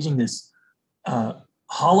he's engaging this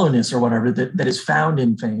hollowness or whatever that is found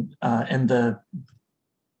in fame.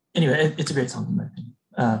 Anyway, it's a great song in my opinion.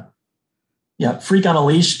 Freak on a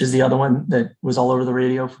Leash is the other one that was all over the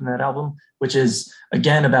radio from that album, which is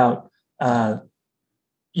again about,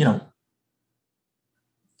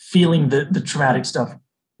 feeling the traumatic stuff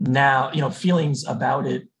now, feelings about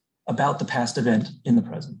it, about the past event in the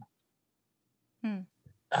present.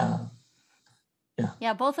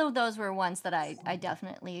 Yeah, both of those were ones that I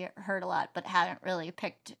definitely heard a lot, but hadn't really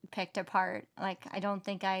picked apart. Like, I don't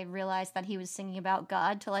think I realized that he was singing about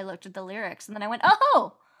God till I looked at the lyrics, and then I went,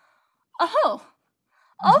 oh,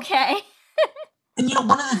 okay. And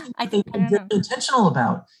one of the things they're intentional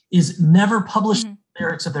about is never publish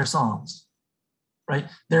lyrics of their songs, right?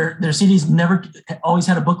 Their CDs never always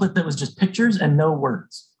had a booklet that was just pictures and no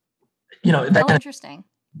words. Interesting.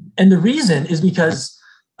 And the reason is because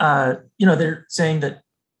they're saying that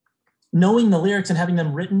knowing the lyrics and having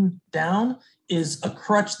them written down is a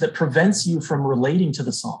crutch that prevents you from relating to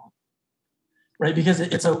the song, right? Because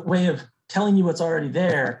it's a way of telling you what's already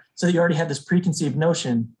there, so that you already have this preconceived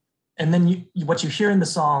notion, and then what you hear in the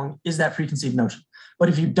song is that preconceived notion. But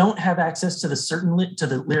if you don't have access to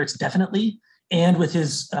the lyrics definitely, and with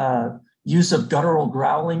his use of guttural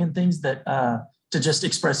growling and things that to just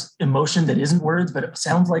express emotion that isn't words, but it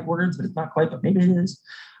sounds like words, but it's not quite, but maybe it is.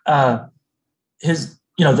 To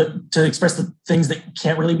express the things that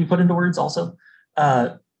can't really be put into words also,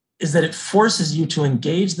 is that it forces you to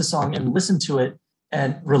engage the song and listen to it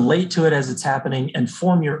and relate to it as it's happening and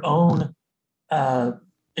form your own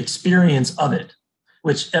experience of it,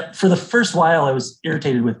 which for the first while I was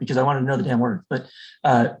irritated with because I wanted to know the damn words. But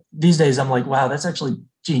these days I'm like, wow, that's actually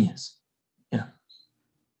genius.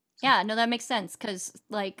 Yeah, no, that makes sense, because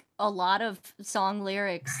like a lot of song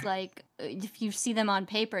lyrics, like if you see them on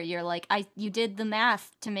paper, you're like, you did the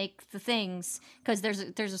math to make the things, because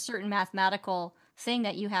there's a certain mathematical thing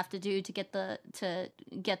that you have to do to get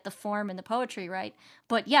the form and the poetry right.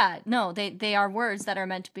 But yeah, no, they are words that are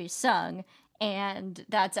meant to be sung, and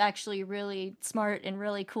that's actually really smart and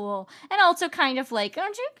really cool, and also kind of like, you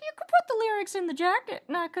could put the lyrics in the jacket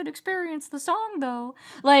and I could experience the song though.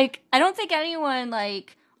 Like, I don't think anyone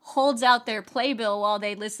like holds out their playbill while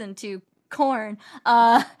they listen to Korn,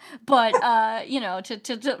 but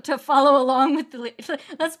to follow along with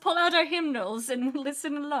let's pull out our hymnals and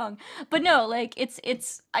listen along. But no, like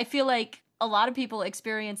it's I feel like a lot of people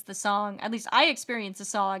experience the song, at least I experience the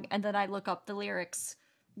song, and then I look up the lyrics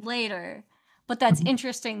later. But that's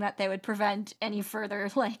interesting that they would prevent any further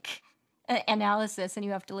like analysis, and you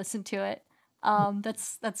have to listen to it.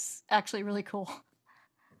 That's actually really cool.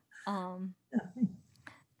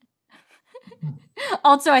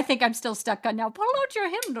 Also, I think I'm still stuck on now. Pull out your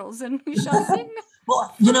hymnals and we shall sing.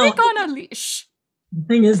 Well, Freak on a Leash. The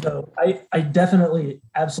thing is, though, I definitely,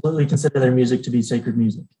 absolutely consider their music to be sacred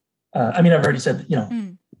music. I mean, I've already said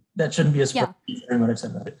that, that shouldn't be a surprise in what I've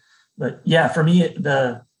said about it. But yeah, for me,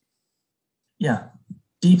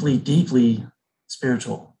 deeply, deeply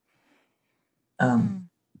spiritual.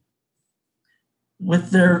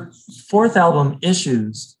 With their fourth album,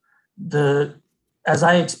 Issues, as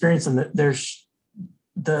I experienced them,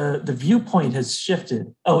 the viewpoint has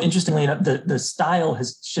shifted. Oh, interestingly enough, the style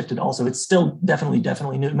has shifted also. It's still definitely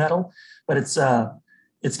nu metal, but it's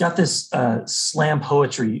got this slam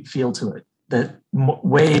poetry feel to it that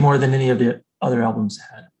way more than any of the other albums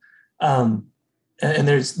had. And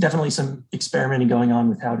there's definitely some experimenting going on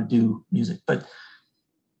with how to do music. But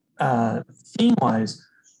theme-wise,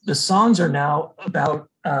 the songs are now about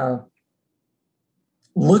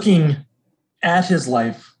looking at his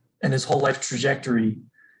life and his whole life trajectory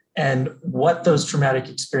and what those traumatic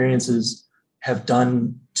experiences have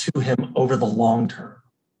done to him over the long term,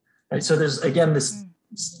 right? So there's, again, this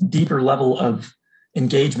deeper level of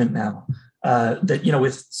engagement now. that,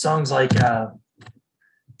 with songs like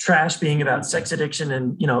Trash being about sex addiction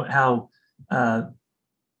and, how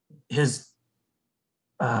his,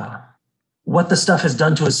 what the stuff has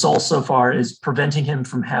done to his soul so far is preventing him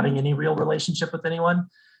from having any real relationship with anyone.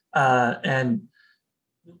 And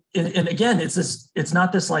again, it's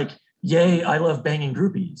not this like, yay, I love banging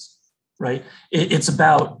groupies, right? It's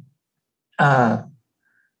about,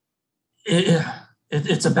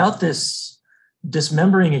 it's about this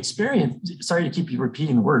dismembering experience. Sorry to keep you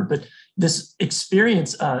repeating the word, but this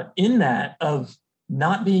experience in that of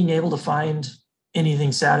not being able to find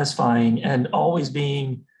anything satisfying and always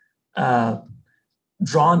being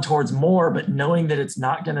drawn towards more, but knowing that it's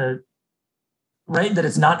not going to, right? That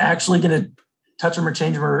it's not actually going to touch him or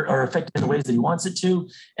change him or affect him in the ways that he wants it to.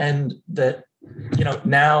 And that,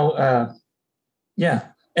 now, and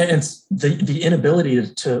it's the inability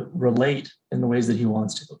to relate in the ways that he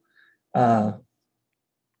wants to.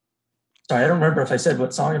 Sorry, I don't remember if I said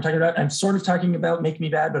what song I'm talking about. I'm sort of talking about Make Me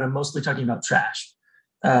Bad, but I'm mostly talking about Trash.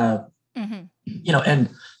 And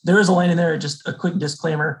there is a line in there, just a quick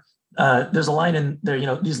disclaimer. There's a line in there,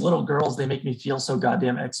 these little girls, they make me feel so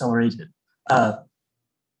goddamn accelerated.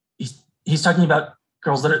 He's talking about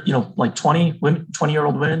girls that are, like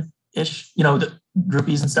 20-year-old women-ish, the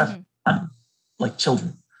groupies and stuff, not like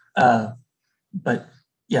children. But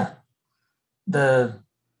yeah,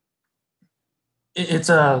 it's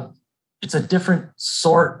a different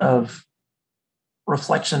sort of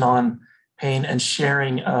reflection on pain and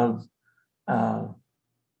sharing of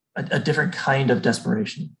a different kind of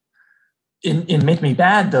desperation. In Make Me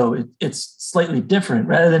Bad, though, it's slightly different.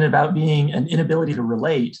 Rather than about being an inability to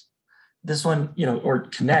relate, this one, or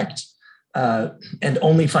connect, and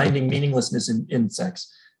only finding meaninglessness in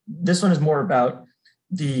sex. This one is more about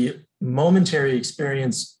the momentary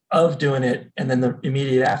experience of doing it and then the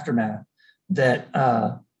immediate aftermath that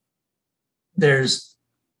there's,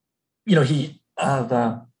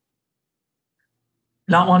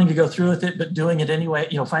 not wanting to go through with it, but doing it anyway,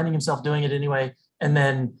 finding himself doing it anyway, and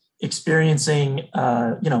then experiencing,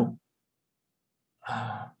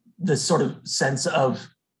 this sort of sense of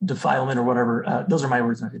defilement or whatever. Those are my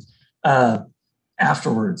words, not his.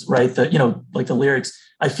 Afterwards, right? Like the lyrics,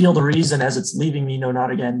 I feel the reason as it's leaving me, no,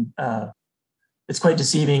 not again. It's quite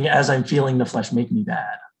deceiving as I'm feeling the flesh make me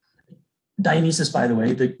bad. Dionysus, by the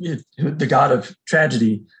way, the god of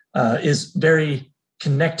tragedy, is very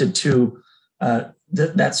connected to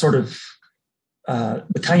that sort of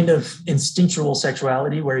the kind of instinctual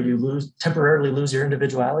sexuality where you temporarily lose your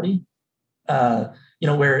individuality.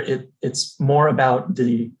 Where it's more about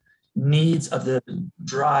the needs of the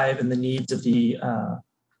drive and the needs of the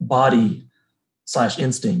body /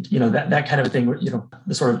 instinct, that kind of a thing, where,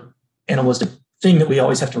 the sort of animalistic thing that we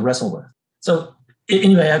always have to wrestle with. So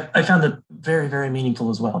anyway, I found it very, very meaningful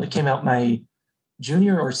as well. It came out my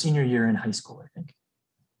junior or senior year in high school, I think.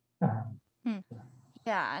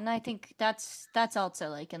 Yeah, and I think that's also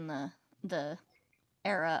like in the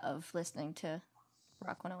era of listening to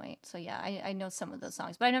Rock 108. So yeah, I know some of those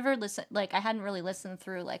songs, but I never listened, like I hadn't really listened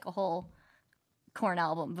through like a whole Korn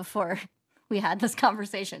album before we had this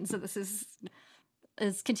conversation. So this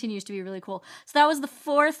continues to be really cool. So that was the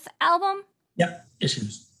 4th album? Yep,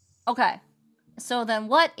 Issues. Okay. So then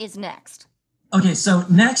what is next? Okay, so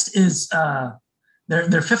next is their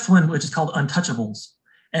 5th one, which is called Untouchables.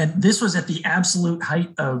 And this was at the absolute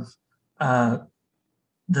height of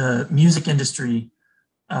the music industry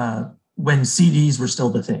when CDs were still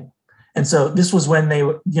the thing. And so this was when they,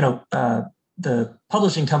 the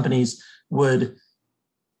publishing companies would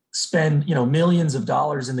spend, millions of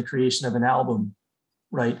dollars in the creation of an album,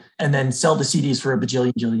 right? And then sell the CDs for a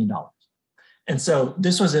bajillion dollars. And so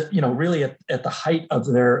this was, really at the height of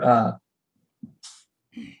their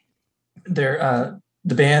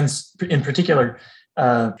the bands in particular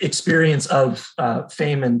experience of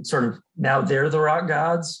fame and sort of now they're the rock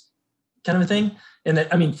gods kind of a thing. And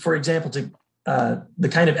that, I mean, for example, to the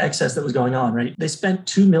kind of excess that was going on, right? They spent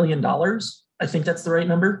 $2 million, I think that's the right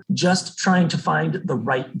number, just trying to find the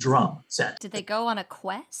right drum set. Did they go on a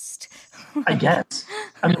quest? I guess.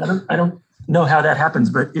 I mean, I don't know how that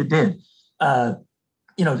happens, but it did. I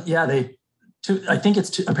think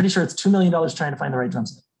I'm pretty sure it's $2 million trying to find the right drum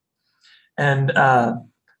set. And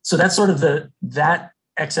so that's sort of that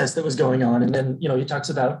excess that was going on. And then, he talks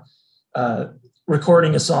about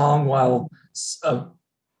recording a song while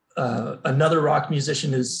another rock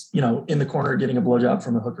musician is, in the corner getting a blowjob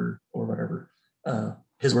from a hooker or whatever.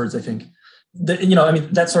 His words, I think.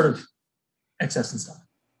 That sort of excess and stuff.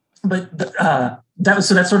 But that's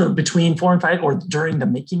sort of between 4 and 5 or during the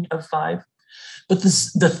making of 5. But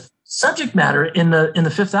the subject matter in the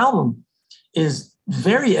 5th album is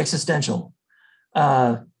very existential.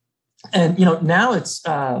 And, now it's,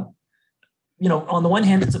 on the one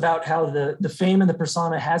hand, it's about how the fame and the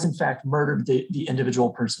persona has in fact murdered the individual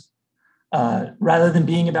person. Rather than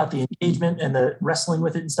being about the engagement and the wrestling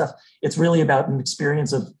with it and stuff, it's really about an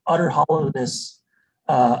experience of utter hollowness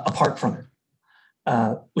apart from it,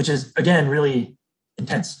 which is, again, really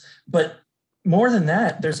intense. But more than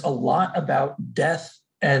that, there's a lot about death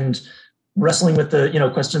and wrestling with the,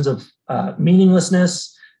 questions of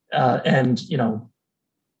meaninglessness and,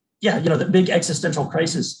 the big existential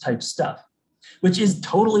crisis type stuff, which is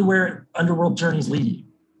totally where Underworld journeys lead you,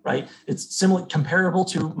 right? It's similar, comparable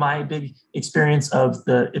to my big experience of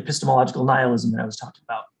the epistemological nihilism that I was talking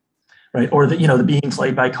about, right? Or the being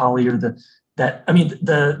flayed by Kali, or the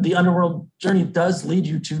Underworld journey does lead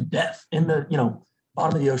you to death in the,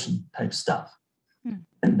 bottom of the ocean type stuff.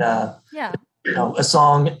 And, a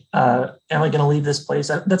song, Am I Going to Leave This Place?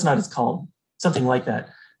 That's not what it's called. Something like that,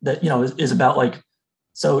 is about like,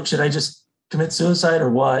 so should I just commit suicide or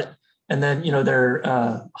what? And then, their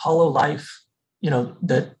hollow life,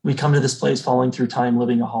 that we come to this place falling through time,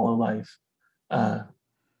 living a hollow life, et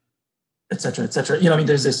cetera, et cetera.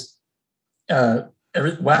 There's this,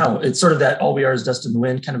 it's sort of that all we are is dust in the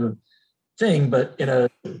wind kind of a thing, but in a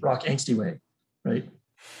rock angsty way, right?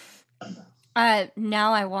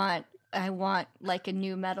 Now I want like a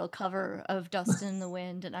new metal cover of Dust in the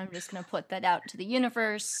Wind, and I'm just going to put that out to the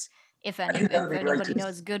universe. If anybody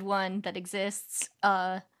knows a good one that exists,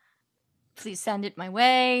 please send it my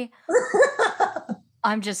way.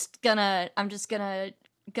 I'm just gonna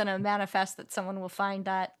manifest that someone will find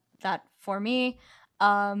that for me.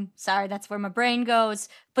 Sorry, that's where my brain goes.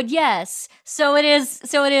 But yes, so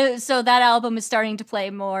that album is starting to play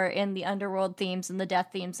more in the Underworld themes and the death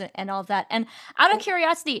themes and all of that. And out of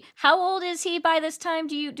curiosity, how old is he by this time?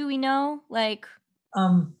 Do we know? Like,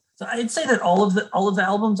 so I'd say that all of the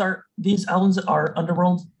albums are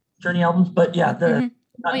Underworld journey albums, but yeah,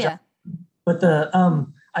 but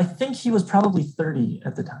I think he was probably 30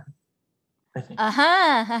 at the time. I think.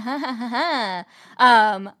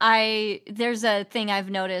 There's a thing I've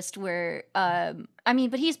noticed where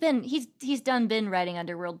but he's been writing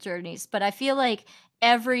Underworld journeys, but I feel like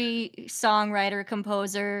every songwriter,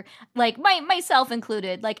 composer, like myself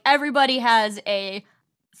included, like everybody has a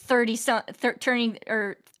 30 turning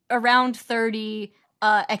or around 30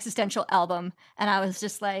 existential album, and I was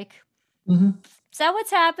just like, is that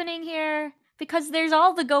what's happening here? Because there's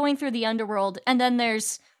all the going through the Underworld, and then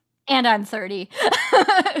there's and I'm 30.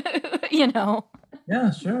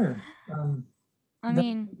 Yeah, sure. I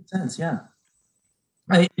mean, makes sense. Yeah.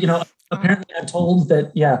 Apparently I'm told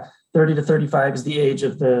that 30 to 35 is the age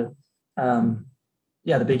of the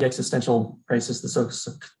the big existential crisis, the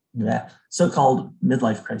so-called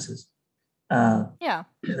midlife crisis.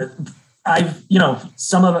 I've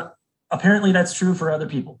some of it, apparently that's true for other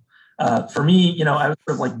people. For me, I was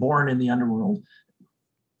sort of like born in the Underworld,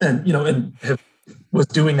 and was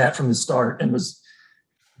doing that from the start, and was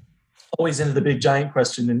always into the big giant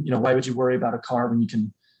question. And why would you worry about a car when you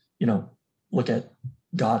can look at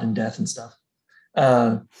God and death and stuff?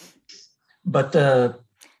 And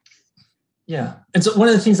so one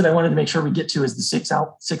of the things that I wanted to make sure we get to is the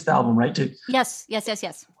sixth album, right? Yes.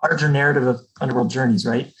 Larger narrative of Underworld journeys,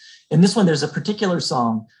 right? In this one, there's a particular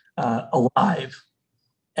song, Alive.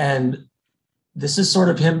 And this is sort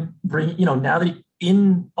of him bringing, now that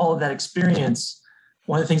in all of that experience,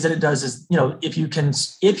 one of the things that it does is, if you can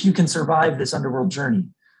survive this Underworld journey,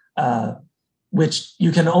 which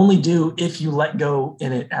you can only do if you let go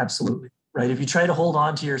in it absolutely, right? If you try to hold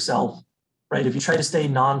on to yourself, right? If you try to stay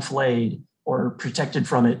non-flayed or protected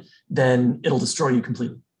from it, then it'll destroy you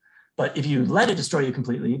completely. But if you let it destroy you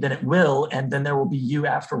completely, then it will, and then there will be you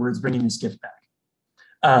afterwards bringing this gift back.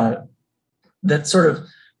 That's sort of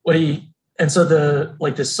what and so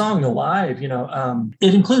this song Alive,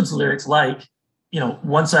 it includes lyrics like,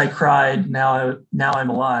 once I cried, now I'm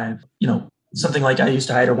alive, something like I used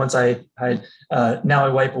to hide, or once I hide, now I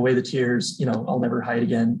wipe away the tears, I'll never hide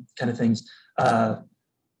again, kind of things.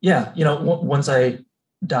 Once I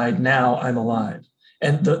died, now I'm alive.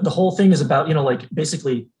 And the whole thing is about,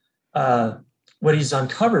 basically what he's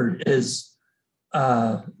uncovered is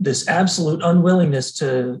this absolute unwillingness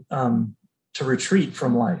to retreat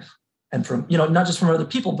from life, and from, not just from other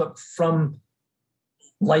people, but from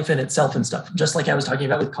life in itself and stuff. Just like I was talking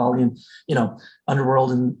about with Kali and,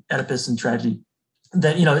 Underworld and Oedipus and tragedy.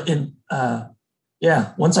 That,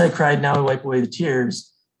 once I cried, now I wipe away the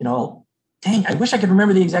tears, dang, I wish I could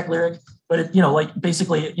remember the exact lyric, but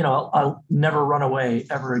basically, I'll never run away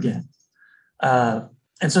ever again.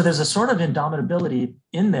 And so there's a sort of indomitability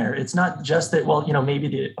in there. It's not just that, well, maybe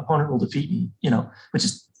the opponent will defeat me, which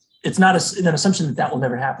is, it's not an assumption that will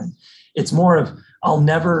never happen. It's more of, I'll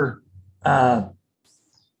never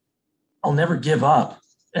give up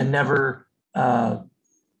and never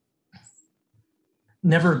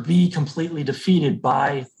be completely defeated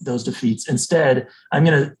by those defeats. Instead, I'm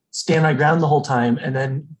going to stand my ground the whole time, and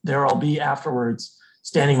then there I'll be afterwards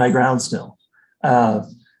standing my ground still.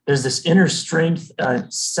 There's this inner strength,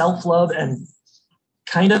 self-love, and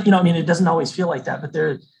kind of, it doesn't always feel like that, but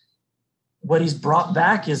what he's brought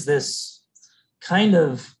back is this kind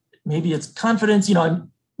of, maybe it's confidence,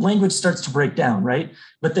 language starts to break down, right?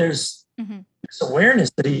 But there's this awareness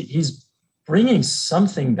that he's bringing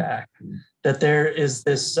something back, that there is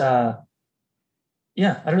this, I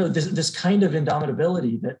don't know, this kind of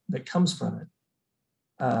indomitability that comes from it.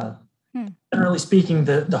 Generally speaking,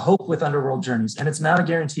 the hope with Underworld Journeys, and it's not a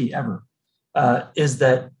guarantee ever, is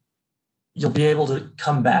that you'll be able to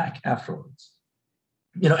come back afterwards,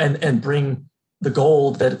 and bring the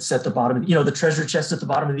gold that's at the bottom, the treasure chest at the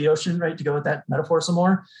bottom of the ocean, right? To go with that metaphor some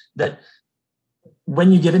more, that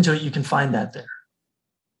when you get into it, you can find that there.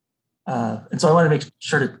 And so I want to make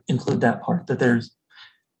sure to include that part, that there's,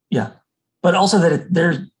 but also that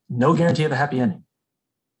there's no guarantee of a happy ending.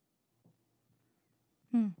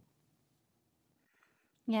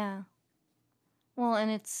 Yeah. Well, and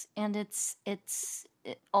it's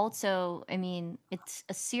also, it's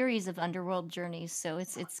a series of Underworld journeys, so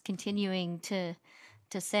it's continuing to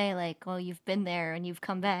say, like, well, you've been there and you've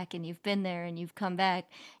come back, and you've been there and you've come back,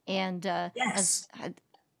 and yes.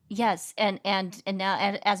 Yes, and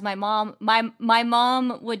now, as my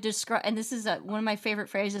mom would describe, and this is one of my favorite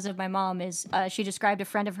phrases of my mom, is she described a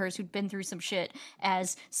friend of hers who'd been through some shit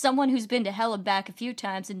as someone who's been to hell and back a few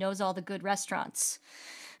times and knows all the good restaurants.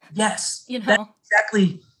 Yes, that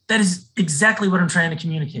is exactly what I'm trying to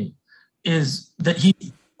communicate, is that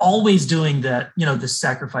he's always doing that, this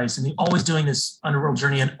sacrifice, and he's always doing this Underworld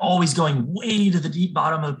journey, and always going way to the deep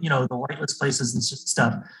bottom of, the lightless places and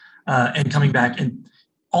stuff, and coming back, and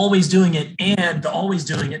always doing it, and the always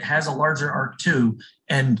doing it has a larger arc too.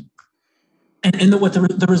 And what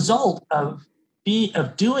the result of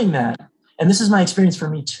doing that, and this is my experience for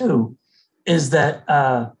me too, is that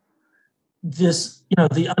the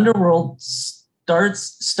Underworld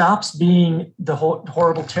stops being the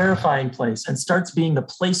horrible, terrifying place, and starts being the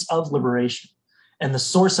place of liberation and the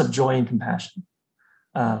source of joy and compassion.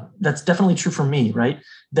 That's definitely true for me, right?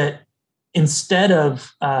 That instead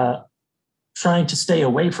of trying to stay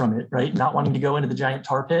away from it, right? Not wanting to go into the giant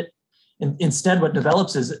tar pit. And instead, what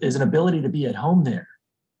develops is an ability to be at home there.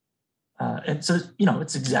 And so,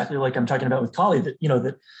 it's exactly like I'm talking about with Kali, that,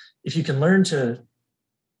 that if you can learn to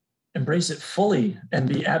embrace it fully and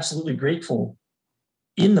be absolutely grateful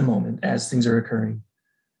in the moment as things are occurring,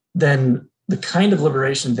 then the kind of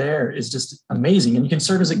liberation there is just amazing. And you can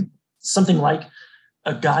serve as something like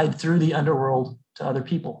a guide through the Underworld to other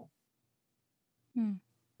people.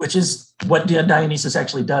 Which is what Dionysus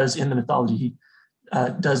actually does in the mythology. He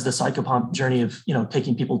does the psychopomp journey of,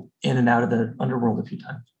 taking people in and out of the Underworld a few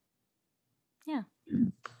times. Yeah.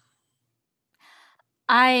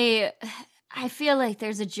 I feel like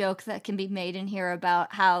there's a joke that can be made in here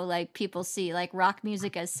about how, like, people see, like, rock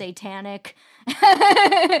music as satanic.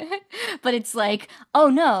 But it's like, oh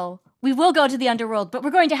no, we will go to the Underworld, but we're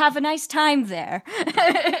going to have a nice time there.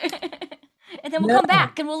 And then we'll come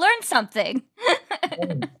back and we'll learn something.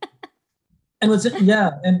 And with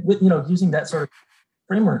using that sort of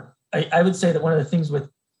framework, I would say that one of the things with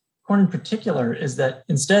Korn in particular is that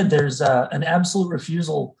instead there's an absolute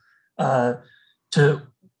refusal to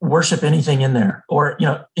worship anything in there or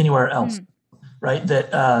anywhere else, right?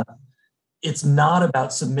 That it's not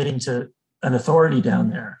about submitting to an authority down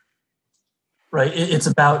there, right? It's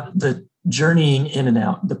about the journeying in and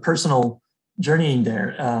out, the personal journeying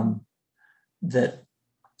there. Am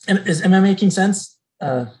I making sense?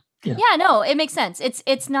 Yeah, no, it makes sense.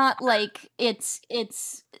 It's not like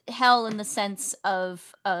it's hell in the sense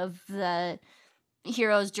of the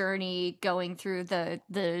hero's journey going through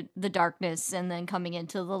the darkness and then coming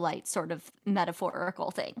into the light, sort of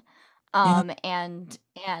metaphorical thing. And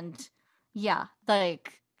yeah,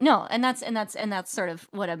 like, no, and that's sort of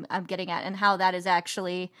what I'm getting at, and how that is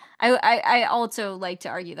actually, I also like to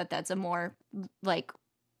argue that that's a more, like,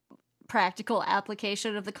 practical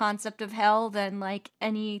application of the concept of hell than, like,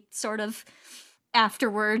 any sort of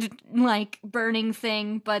afterward, like, burning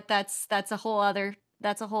thing, but that's a whole other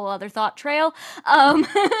thought trail.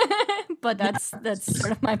 But that's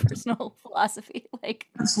sort of my personal philosophy, like.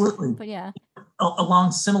 Absolutely. But yeah,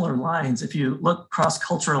 along similar lines, if you look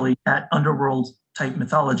cross-culturally at Underworld type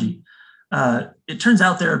mythology, it turns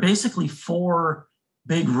out there are basically 4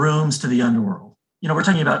 big rooms to the underworld. We're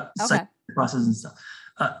talking about psychic processes and stuff.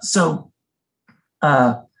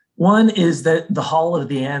 One is the Hall of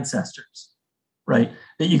the Ancestors, right?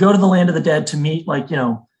 That you go to the land of the dead to meet,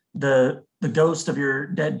 the ghost of your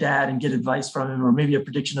dead dad and get advice from him, or maybe a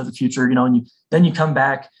prediction of the future, and then you come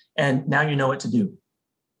back and now you know what to do,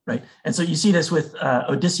 right? And so you see this with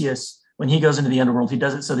Odysseus when he goes into the underworld. He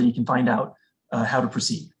does it so that he can find out how to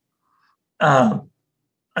proceed.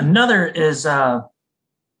 Another is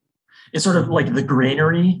sort of like the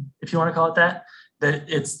granary, if you want to call it that. That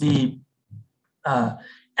it's the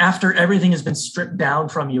after everything has been stripped down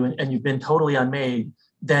from you and you've been totally unmade,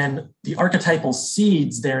 then the archetypal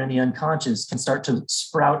seeds there in the unconscious can start to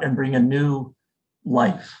sprout and bring a new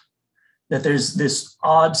life. That there's this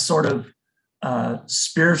odd sort of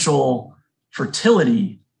spiritual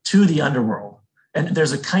fertility to the underworld. And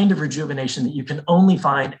there's a kind of rejuvenation that you can only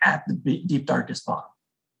find at the deep, darkest bottom.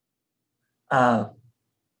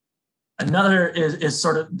 Another is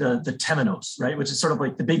sort of the temenos, right? Which is sort of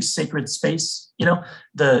like the big sacred space,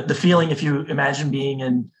 the feeling if you imagine being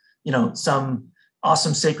in, some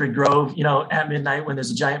awesome sacred grove, at midnight when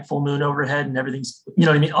there's a giant full moon overhead and everything's,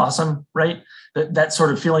 awesome, right? That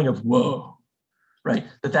sort of feeling of whoa, right?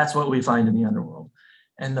 That's what we find in the underworld.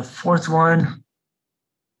 And the 4th one,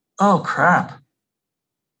 oh crap.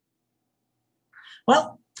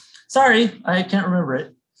 Well, sorry, I can't remember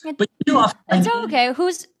it. But it's okay.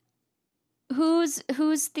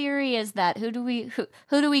 Whose theory is that? Who do we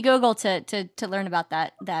Google to learn about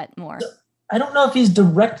that more? I don't know if he's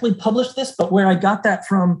directly published this, but where I got that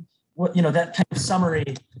from, that kind of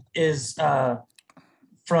summary is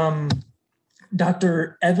from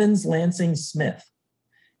Dr. Evans Lansing Smith.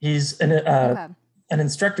 He's an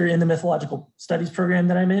instructor in the mythological studies program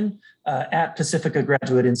that I'm in at Pacifica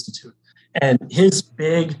Graduate Institute. And his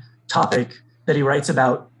big topic that he writes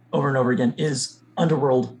about over and over again is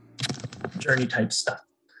underworld journey type stuff.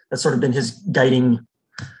 That's sort of been his guiding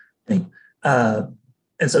thing. And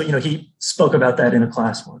so, he spoke about that in a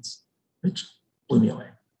class once, which blew me away.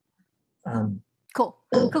 Cool.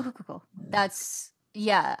 That's,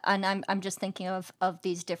 yeah. And I'm just thinking of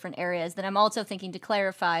these different areas. Then I'm also thinking to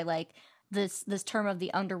clarify, like this term of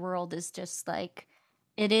the underworld is just like,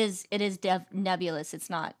 it is nebulous. It's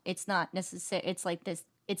not necessary. It's like this.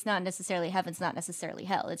 It's not necessarily heaven. It's not necessarily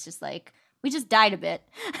hell. It's just like, we just died a bit,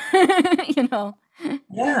 Yeah.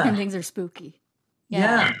 And things are spooky.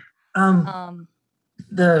 Yeah.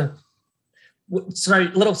 Sorry,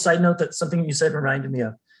 little side note that something you said reminded me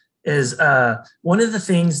of is one of the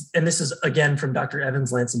things, and this is again from Dr.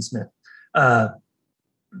 Evans Lansing Smith, one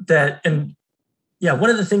of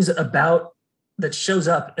the things that shows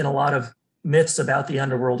up in a lot of myths about the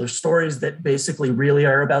underworld or stories that basically really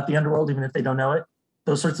are about the underworld, even if they don't know it,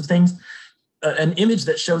 those sorts of things. An image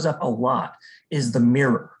that shows up a lot is the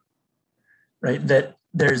mirror, right? That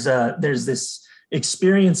there's this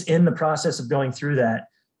experience in the process of going through that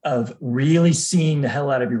of really seeing the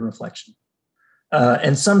hell out of your reflection.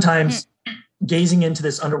 And sometimes gazing into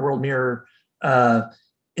this underworld mirror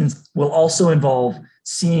will also involve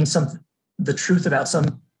seeing the truth about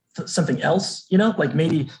something else, like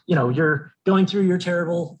maybe, you're going through your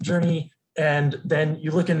terrible journey and then you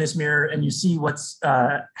look in this mirror and you see what's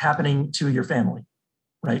happening to your family,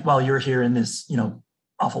 right? While you're here in this,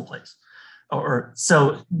 awful place. Or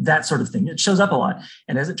so that sort of thing. It shows up a lot.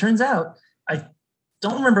 And as it turns out, I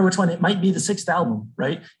don't remember which one, it might be the 6th album,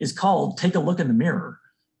 right? Is called Take a Look in the Mirror.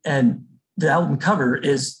 And the album cover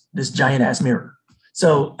is this giant ass mirror.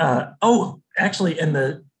 So, actually, and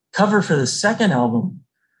the cover for the 2nd album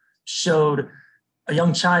showed a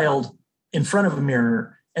young child in front of a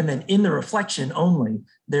mirror. And then in the reflection only,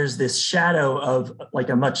 there's this shadow of like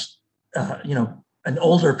a much, an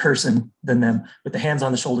older person than them with the hands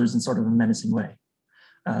on the shoulders in sort of a menacing way.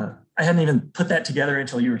 I hadn't even put that together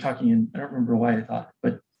until you were talking, and I don't remember why I thought,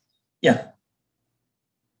 but yeah.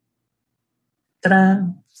 Ta-da!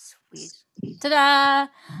 Sweet. Ta-da!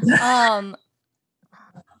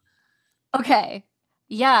 Okay.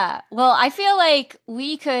 Yeah. Well, I feel like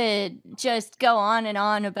we could just go on and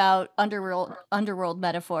on about underworld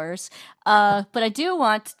metaphors. But I do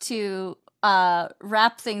want to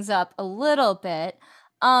wrap things up a little bit.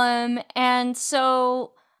 And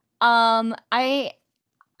so I'm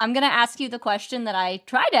gonna ask you the question that I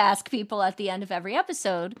try to ask people at the end of every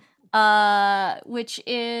episode, which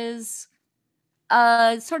is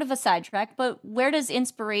sort of a sidetrack, but where does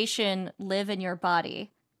inspiration live in your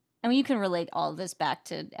body? I mean, you can relate all of this back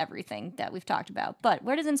to everything that we've talked about, but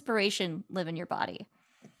where does inspiration live in your body?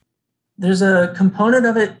 There's a component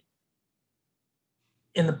of it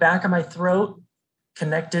in the back of my throat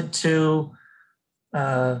connected to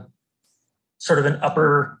sort of an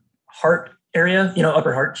upper heart area,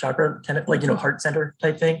 upper heart chakra, kind of like, heart center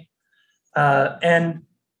type thing. And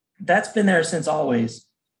that's been there since always.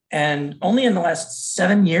 And only in the last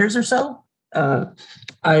 7 years or so,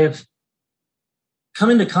 I've come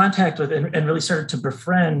into contact with and really started to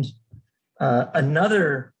befriend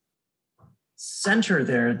another center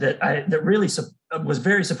there that really was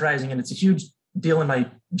very surprising. And it's a huge deal in my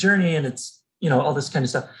journey, and it's, all this kind of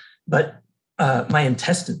stuff. But my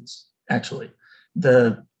intestines, actually,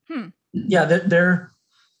 they're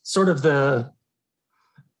sort of the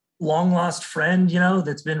long lost friend,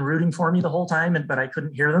 that's been rooting for me the whole time, but I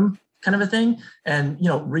couldn't hear them, kind of a thing. And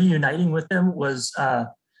reuniting with them was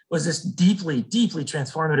this deeply, deeply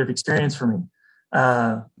transformative experience for me.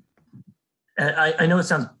 I know it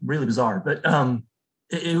sounds really bizarre, but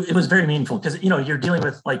it was very meaningful because you're dealing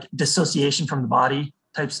with like dissociation from the body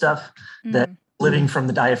type stuff, that living from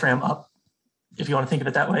the diaphragm up, if you want to think of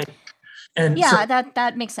it that way. And yeah, so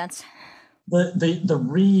that makes sense.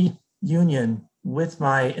 The reunion with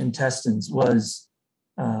my intestines was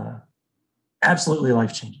absolutely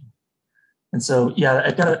life-changing. And so, yeah,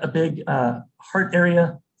 I've got a big heart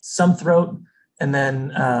area, some throat, and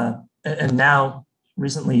then and now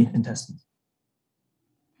recently intestines.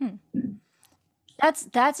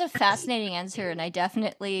 That's a fascinating answer, and I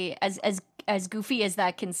definitely, as goofy as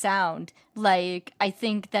that can sound, like, I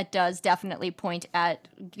think that does definitely point at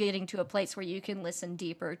getting to a place where you can listen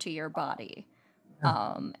deeper to your body.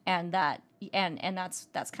 Yeah. And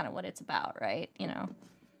that's kind of what it's about, right?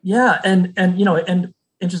 Yeah, and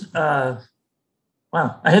just wow,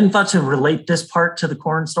 I hadn't thought to relate this part to the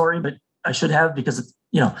Korn story, but I should have, because it's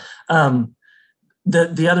the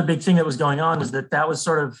other big thing that was going on was that was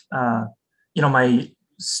sort of my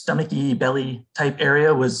stomachy belly type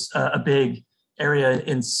area was a big area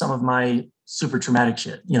in some of my super traumatic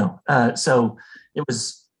shit, so it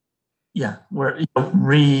was where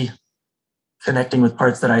reconnecting with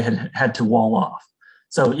parts that I had to wall off.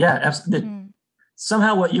 So yeah, absolutely.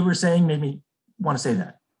 Somehow what you were saying made me want to say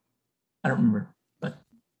that. I don't remember, but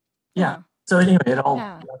yeah. So anyway, it all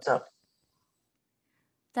wraps up.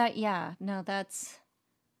 That's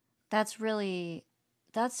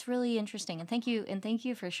really interesting, and thank you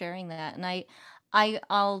for sharing that. And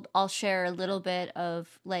I'll share a little bit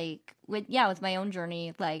of like with my own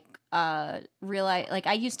journey, like realize, like,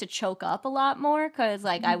 I used to choke up a lot more because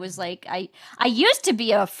like I was like I used to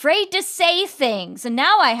be afraid to say things, and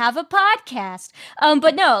now I have a podcast.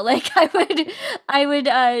 But no, like I would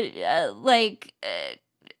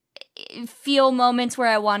feel moments where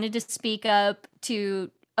I wanted to speak up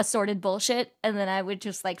to assorted bullshit, and then I would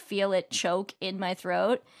just like feel it choke in my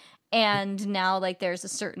throat. And now like there's a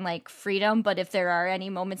certain like freedom, but if there are any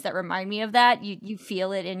moments that remind me of that, you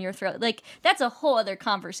feel it in your throat. Like, that's a whole other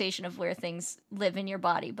conversation of where things live in your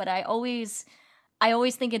body. But I always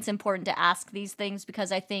think it's important to ask these things,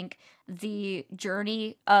 because I think the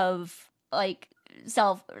journey of like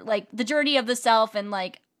the journey of the self, and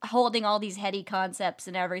like holding all these heady concepts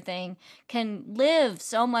and everything, can live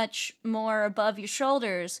so much more above your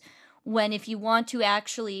shoulders when, if you want to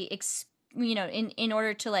actually in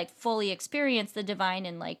order to like fully experience the divine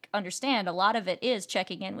and like understand, a lot of it is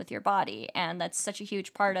checking in with your body, and that's such a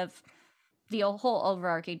huge part of the whole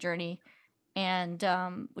overarching journey, and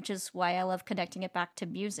which is why I love connecting it back to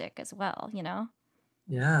music as well.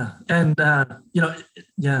 Yeah, and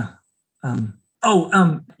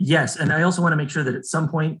yes, and I also want to make sure that at some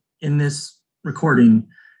point in this recording,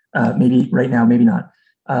 maybe right now, maybe not,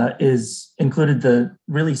 is included the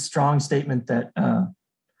really strong statement that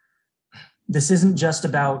this isn't just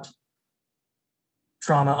about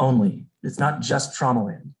trauma only. It's not just trauma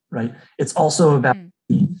land, right? It's also about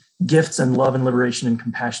the gifts and love and liberation and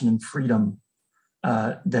compassion and freedom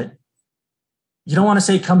that you don't want to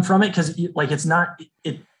say come from it, because like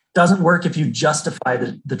it doesn't work if you justify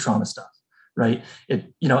the trauma stuff, right?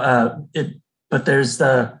 But there's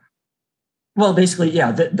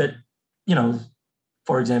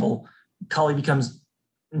for example, Kali becomes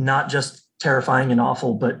not just terrifying and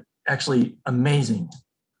awful, but actually amazing.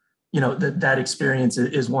 That experience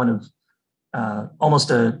is one of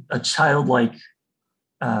almost a childlike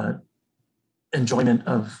enjoyment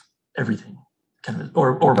of everything, kind of,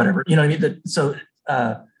 or whatever. You know what I mean? So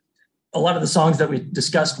a lot of the songs that we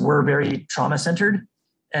discussed were very trauma centered,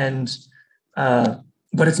 and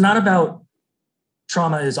but it's not about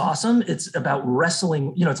trauma is awesome. It's about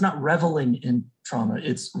wrestling. It's not reveling in trauma.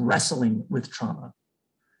 It's wrestling with trauma,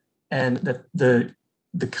 and the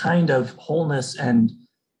kind of wholeness and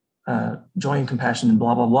joy and compassion and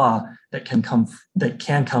blah blah blah that can come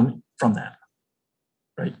from that.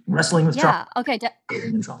 right? Wrestling with trauma. Yeah. Okay.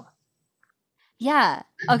 And trauma. Yeah.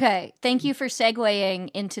 Okay. Thank you for segueing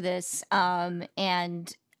into this.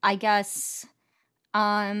 And I guess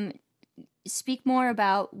speak more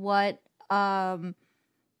about what the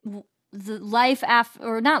life after,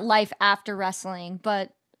 or not life after wrestling,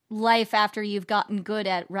 but life after you've gotten good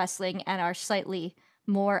at wrestling and are slightly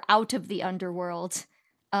more out of the underworld.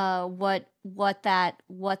 What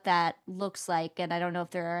that looks like, and I don't know if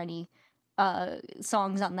there are any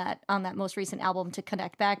songs on that most recent album to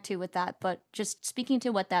connect back to with that, but just speaking to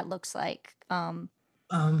what that looks like,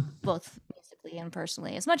 both musically and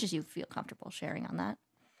personally, as much as you feel comfortable sharing on that.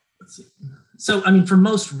 So, I mean, for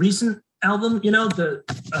most recent album,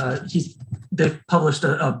 they've published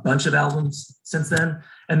a bunch of albums since then,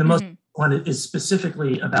 and the most one is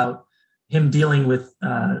specifically about him dealing with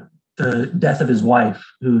the death of his wife,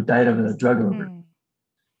 who died of a drug overdose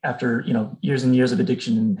after years and years of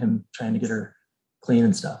addiction and him trying to get her clean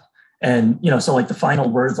and stuff. And so like the final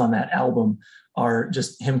words on that album are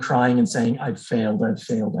just him crying and saying, "I've failed, I've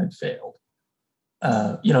failed, I've failed."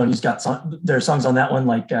 And he's got there are songs on that one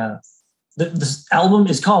like this album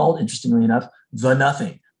is called, interestingly enough, "The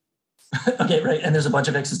Nothing." Okay, right, and there's a bunch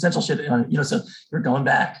of existential shit on it, so you're going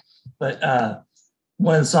back. But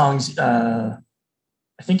one of the songs, I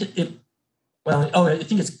think I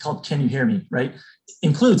think it's called "Can You Hear Me?" Right,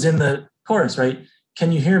 includes in the chorus, right?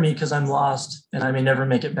 "Can you hear me? Because I'm lost and I may never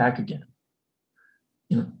make it back again.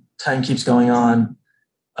 Time keeps going on.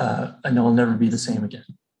 I know I'll never be the same again."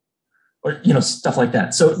 Or, stuff like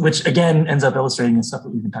that. So, which again ends up illustrating the stuff that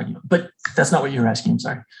we've been talking about. But that's not what you were asking, I'm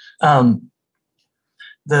sorry.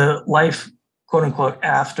 The life, quote unquote,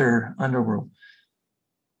 after Underworld.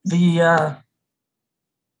 There's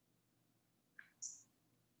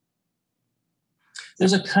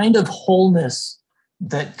a kind of wholeness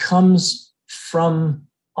that comes from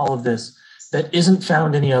all of this that isn't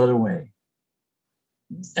found any other way.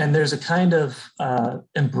 And there's a kind of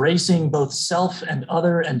embracing both self and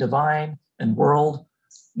other and divine and world.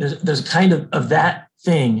 There's a kind of that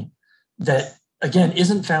thing that, again,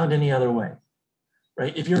 isn't found any other way,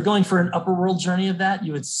 right? If you're going for an upper world journey of that,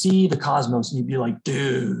 you would see the cosmos and you'd be like,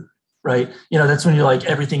 dude, right? That's when you're like,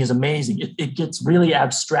 everything is amazing. It gets really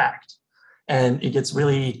abstract and it gets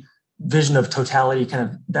really vision of totality, kind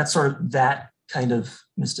of that kind of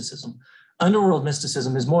mysticism. Underworld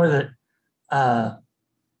mysticism is more that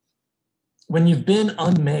when you've been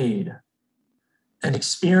unmade and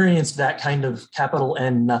experienced that kind of capital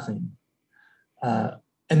N nothing, and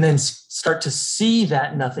then start to see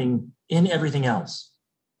that nothing in everything else,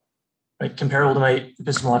 right? Comparable to my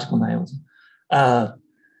epistemological nihilism.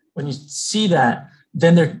 When you see that,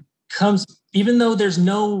 then there comes, even though there's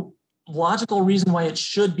no logical reason why it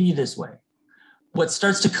should be this way, what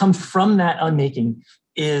starts to come from that unmaking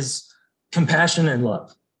is compassion and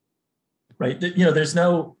love. Right,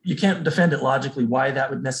 you can't defend it logically why that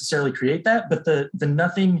would necessarily create that, but the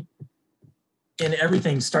nothing in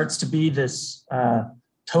everything starts to be this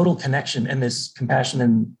total connection and this compassion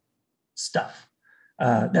and stuff.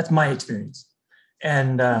 That's my experience,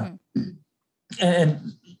 and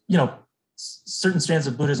certain strands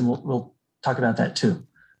of Buddhism will talk about that too.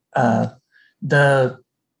 So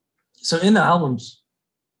in the albums,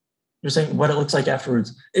 you're saying what it looks like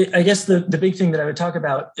afterwards. I guess the big thing that I would talk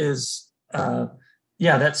about is.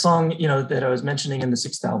 That song, that I was mentioning in the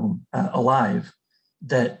sixth album, Alive,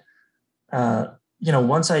 that,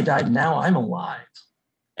 once I died, now I'm alive.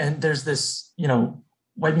 And there's this,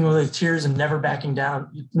 wiping away the tears and never backing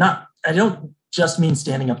down. I don't just mean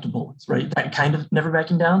standing up to bullets, right? That kind of never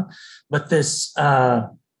backing down, but this,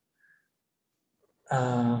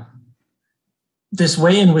 this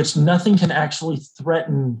way in which nothing can actually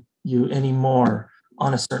threaten you anymore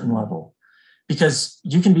on a certain level. Because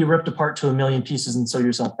you can be ripped apart to a million pieces and sew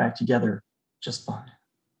yourself back together just fine.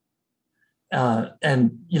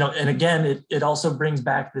 And again, it also brings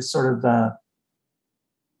back this sort of,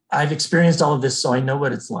 I've experienced all of this, so I know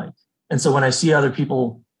what it's like. And so when I see other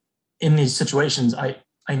people in these situations, I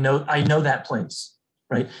know that place,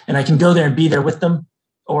 right? And I can go there and be there with them,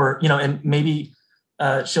 or, and maybe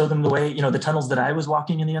show them the way, the tunnels that I was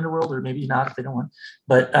walking in the underworld, or maybe not if they don't want,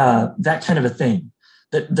 but that kind of a thing.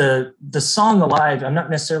 The song Alive, I'm not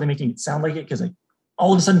necessarily making it sound like it because I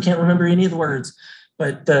all of a sudden can't remember any of the words,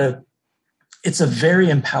 but it's a very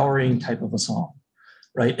empowering type of a song,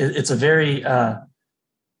 right? It's a very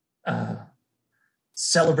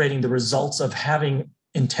celebrating the results of having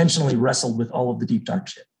intentionally wrestled with all of the deep, dark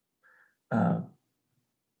shit. The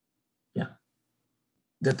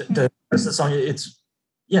rest of the song, I'm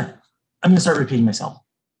going to start repeating myself.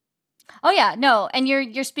 Oh yeah, no, and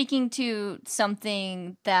you're speaking to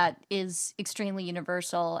something that is extremely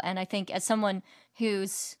universal, and I think as someone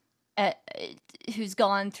who's uh, who's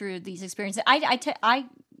gone through these experiences, I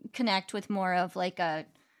connect with more of like a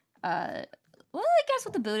uh, well, I guess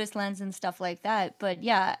with the Buddhist lens and stuff like that. But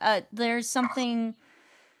yeah, there's something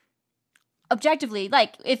objectively,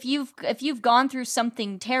 like if you've gone through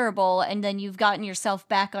something terrible and then you've gotten yourself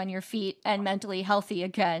back on your feet and mentally healthy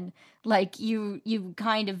again, like you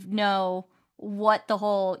kind of know what the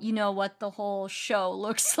whole show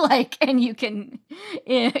looks like, and you can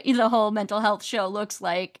the whole mental health show looks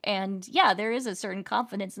like. And yeah, there is a certain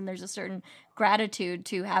confidence and there's a certain gratitude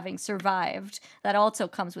to having survived that also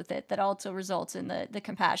comes with it, that also results in the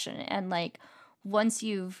compassion. And like once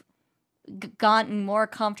you've gotten more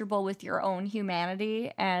comfortable with your own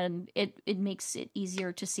humanity, and it makes it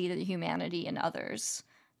easier to see the humanity in others.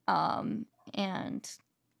 And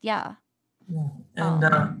yeah. Yeah.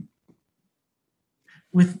 And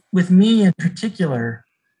with me in particular,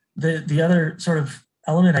 the other sort of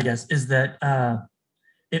element, I guess, is that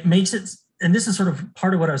it makes it, and this is sort of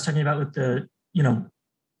part of what I was talking about with the,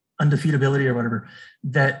 undefeatability or whatever,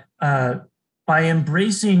 that by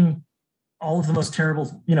embracing all of the most terrible,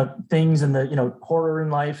 things and the, horror in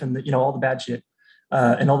life and the, all the bad shit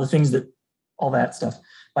and all the things all that stuff,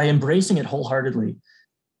 by embracing it wholeheartedly,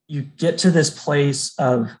 you get to this place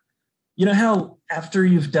of, how after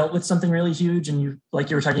you've dealt with something really huge and you,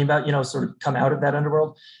 like you were talking about, sort of come out of that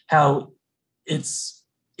underworld, how it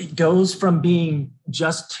goes from being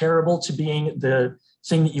just terrible to being the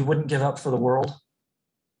thing that you wouldn't give up for the world.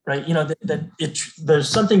 Right.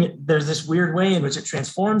 There's this weird way in which it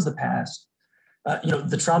transforms the past,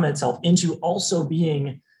 the trauma itself, into also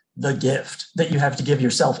being the gift that you have to give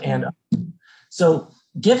yourself and others. So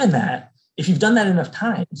given that, if you've done that enough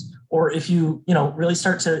times, or if you, really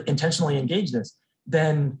start to intentionally engage this,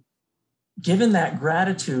 then given that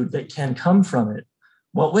gratitude that can come from it,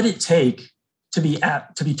 what would it take to be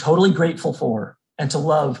totally grateful for and to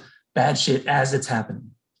love bad shit as it's happening?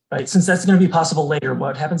 Right? Since that's going to be possible later,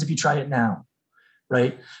 what happens if you try it now?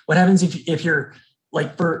 Right? What happens if you're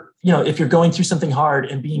like, if you're going through something hard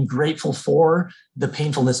and being grateful for the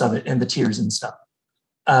painfulness of it and the tears and stuff,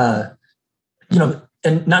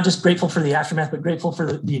 and not just grateful for the aftermath, but grateful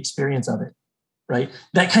for the experience of it, right?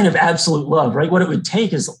 That kind of absolute love, right? What it would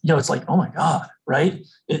take is, it's like, oh my God, right?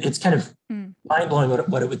 It's kind of mind blowing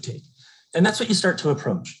what it would take. And that's what you start to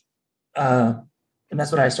approach. And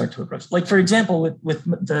that's what I start to approach. Like, for example, with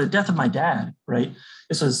the death of my dad, right?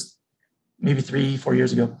 This was maybe 3-4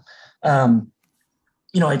 years ago. I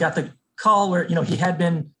got the call where, he had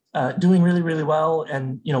been doing really, really well.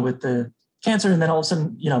 And, with the cancer, and then all of a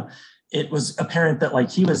sudden, it was apparent that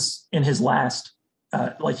like he was in his last,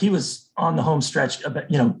 like he was on the home stretch,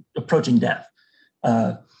 approaching death.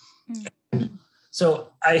 So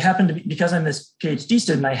I happened to be, because I'm this PhD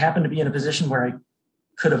student, I happened to be in a position where I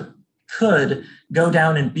could go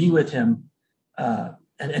down and be with him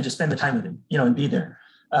and just spend the time with him, and be there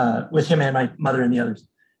with him and my mother and the others.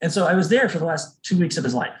 And so I was there for the last 2 weeks of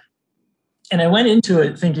his life. And I went into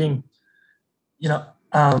it thinking,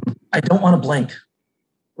 I don't want to blink,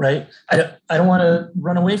 right? I don't want to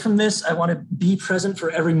run away from this. I want to be present for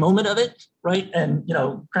every moment of it, right? And,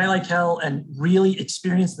 cry like hell and really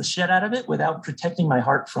experience the shit out of it without protecting my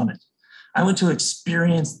heart from it. I want to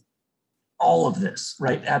experience all of this,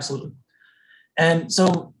 right? Absolutely. And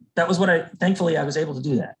so that was thankfully I was able to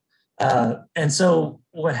do that. And so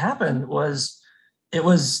what happened was, it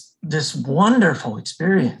was this wonderful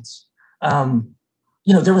experience.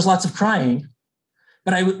 There was lots of crying,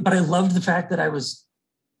 but I loved the fact that I was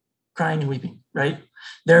crying and weeping, right?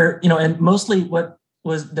 And mostly what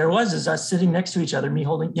was us sitting next to each other, me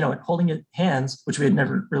holding hands, which we had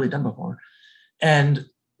never really done before. And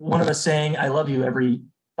one of us saying, I love you every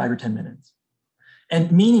 5 or 10 minutes.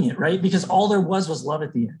 And meaning it, right? Because all there was love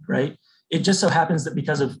at the end, right? It just so happens that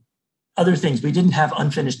because of other things, we didn't have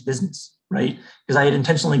unfinished business, right? Because I had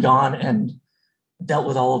intentionally gone and dealt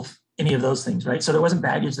with any of those things, right? So there wasn't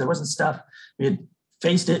baggage, there wasn't stuff. We had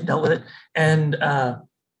faced it, dealt with it. And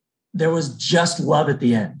there was just love at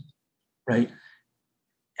the end, right?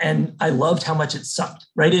 And I loved how much it sucked,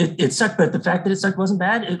 right? It sucked, but the fact that it sucked wasn't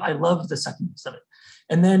bad. I loved the suckiness of it.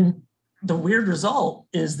 And then the weird result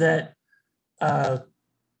is that I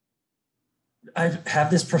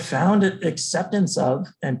have this profound acceptance of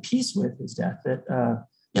and peace with his death that,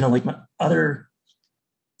 like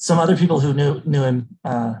some other people who knew him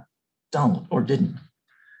don't or didn't.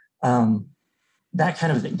 That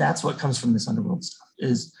kind of thing. That's what comes from this underworld stuff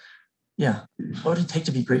is, what would it take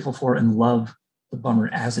to be grateful for and love the bummer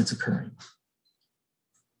as it's occurring?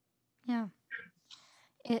 Yeah.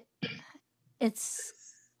 It's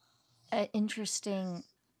interesting.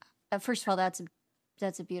 First of all, that's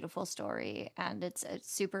a beautiful story, and it's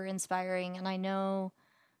super inspiring. And I know,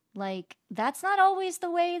 like, that's not always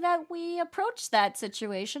the way that we approach that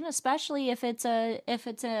situation, especially if it's a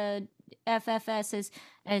FFS,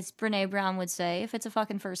 as Brene Brown would say, if it's a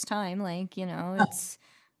fucking first time. Like, you know, it's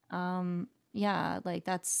yeah, like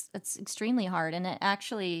that's extremely hard, and it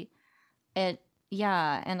actually it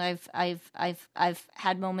yeah, and I've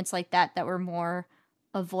had moments like that were more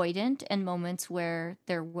avoidant, and moments where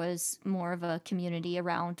there was more of a community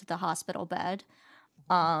around the hospital bed.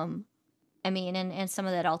 Um, I mean, and some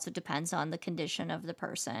of that also depends on the condition of the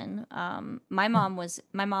person. My mom was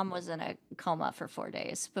in a coma for 4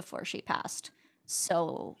 days before she passed,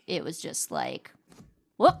 so it was just like,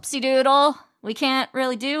 whoopsie doodle, we can't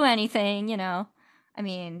really do anything, you know. I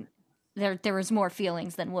mean, there was more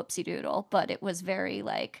feelings than whoopsie doodle, but it was very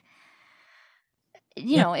like,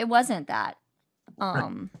 you Yeah. know, it wasn't that.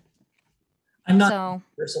 Right. I'm not So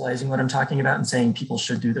personalizing what I'm talking about and saying people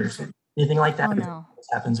should do this or anything like that. oh no,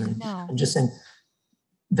 Happens or anything. no. I'm just saying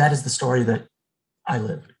that is the story that I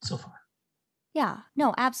lived so far. Yeah,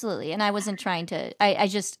 no, absolutely. And I wasn't trying to. I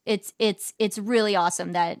just it's really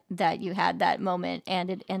awesome that you had that moment, and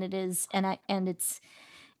it is, and it's,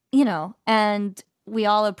 you know, and we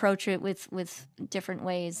all approach it with different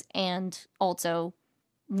ways. And also,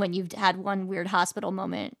 when you've had one weird hospital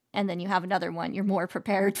moment and then you have another one, you're more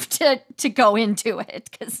prepared to go into it,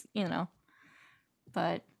 because, you know.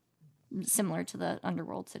 But similar to the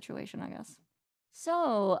Underworld situation, I guess.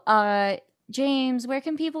 So, James, where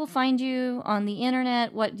can people find you on the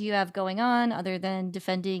internet? What do you have going on other than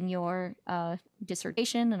defending your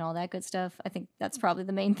dissertation and all that good stuff? I think that's probably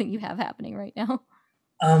the main thing you have happening right now.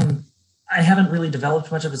 I haven't really developed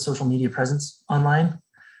much of a social media presence online.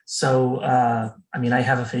 So, I mean, I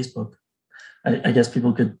have a Facebook. I guess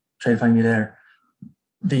people could try to find me there.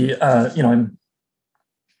 You know,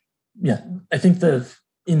 I think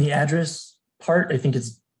in the address part, I think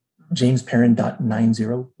it's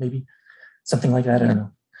jamesperrin.90, maybe something like that. I don't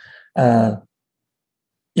know.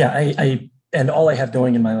 And all I have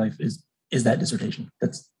going in my life is that dissertation.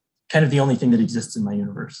 That's kind of the only thing that exists in my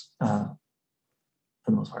universe, for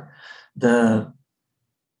the most part. I'm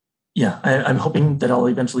hoping that I'll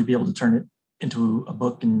eventually be able to turn it into a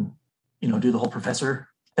book and, you know, do the whole professor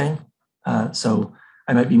thing. So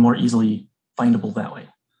I might be more easily findable that way.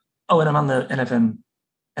 Oh, and I'm on the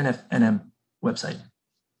NFNM website,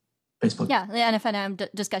 Facebook. Yeah, the NFNM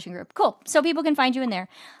discussion group. Cool. So people can find you in there.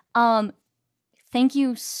 Thank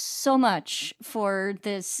you so much for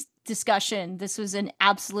this discussion. This was an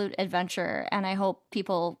absolute adventure, and I hope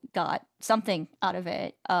people got something out of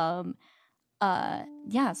it.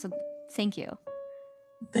 Yeah, so thank you.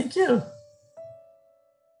 Thank you.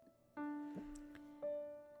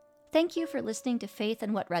 Thank you for listening to Faith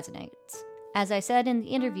and What Resonates. As I said in the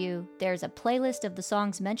interview, there's a playlist of the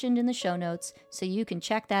songs mentioned in the show notes, so you can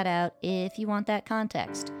check that out if you want that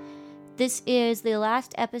context. This is the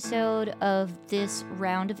last episode of this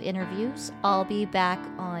round of interviews. I'll be back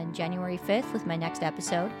on January 5th with my next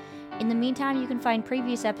episode. In the meantime, you can find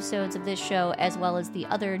previous episodes of this show, as well as the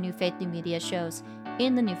other New Faith New Media shows,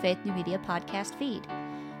 in the New Faith New Media podcast feed.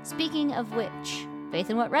 Speaking of which, Faith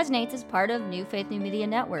and What Resonates is part of New Faith New Media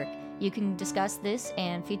Network. You can discuss this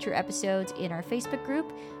and future episodes in our Facebook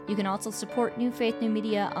group. You can also support New Faith New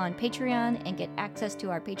Media on Patreon and get access to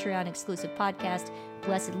our Patreon exclusive podcast,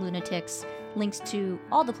 Blessed Lunatics. Links to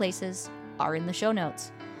all the places are in the show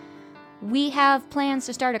notes. We have plans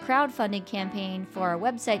to start a crowdfunding campaign for our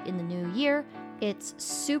website in the new year. It's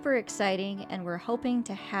super exciting, and we're hoping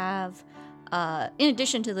to have, in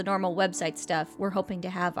addition to the normal website stuff, we're hoping to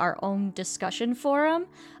have our own discussion forum,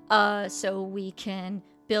 so we can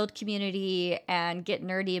build community and get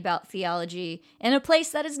nerdy about theology in a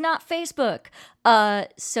place that is not Facebook.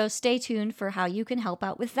 So stay tuned for how you can help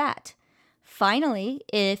out with that. Finally,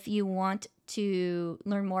 if you want to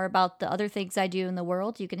learn more about the other things I do in the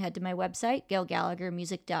world, you can head to my website,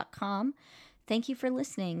 gailgallaghermusic.com. Thank you for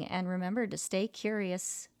listening, and remember to stay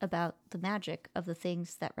curious about the magic of the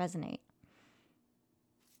things that resonate.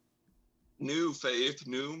 New Faith,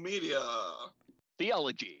 New Media.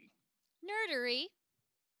 Theology. Nerdery.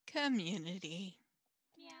 Community.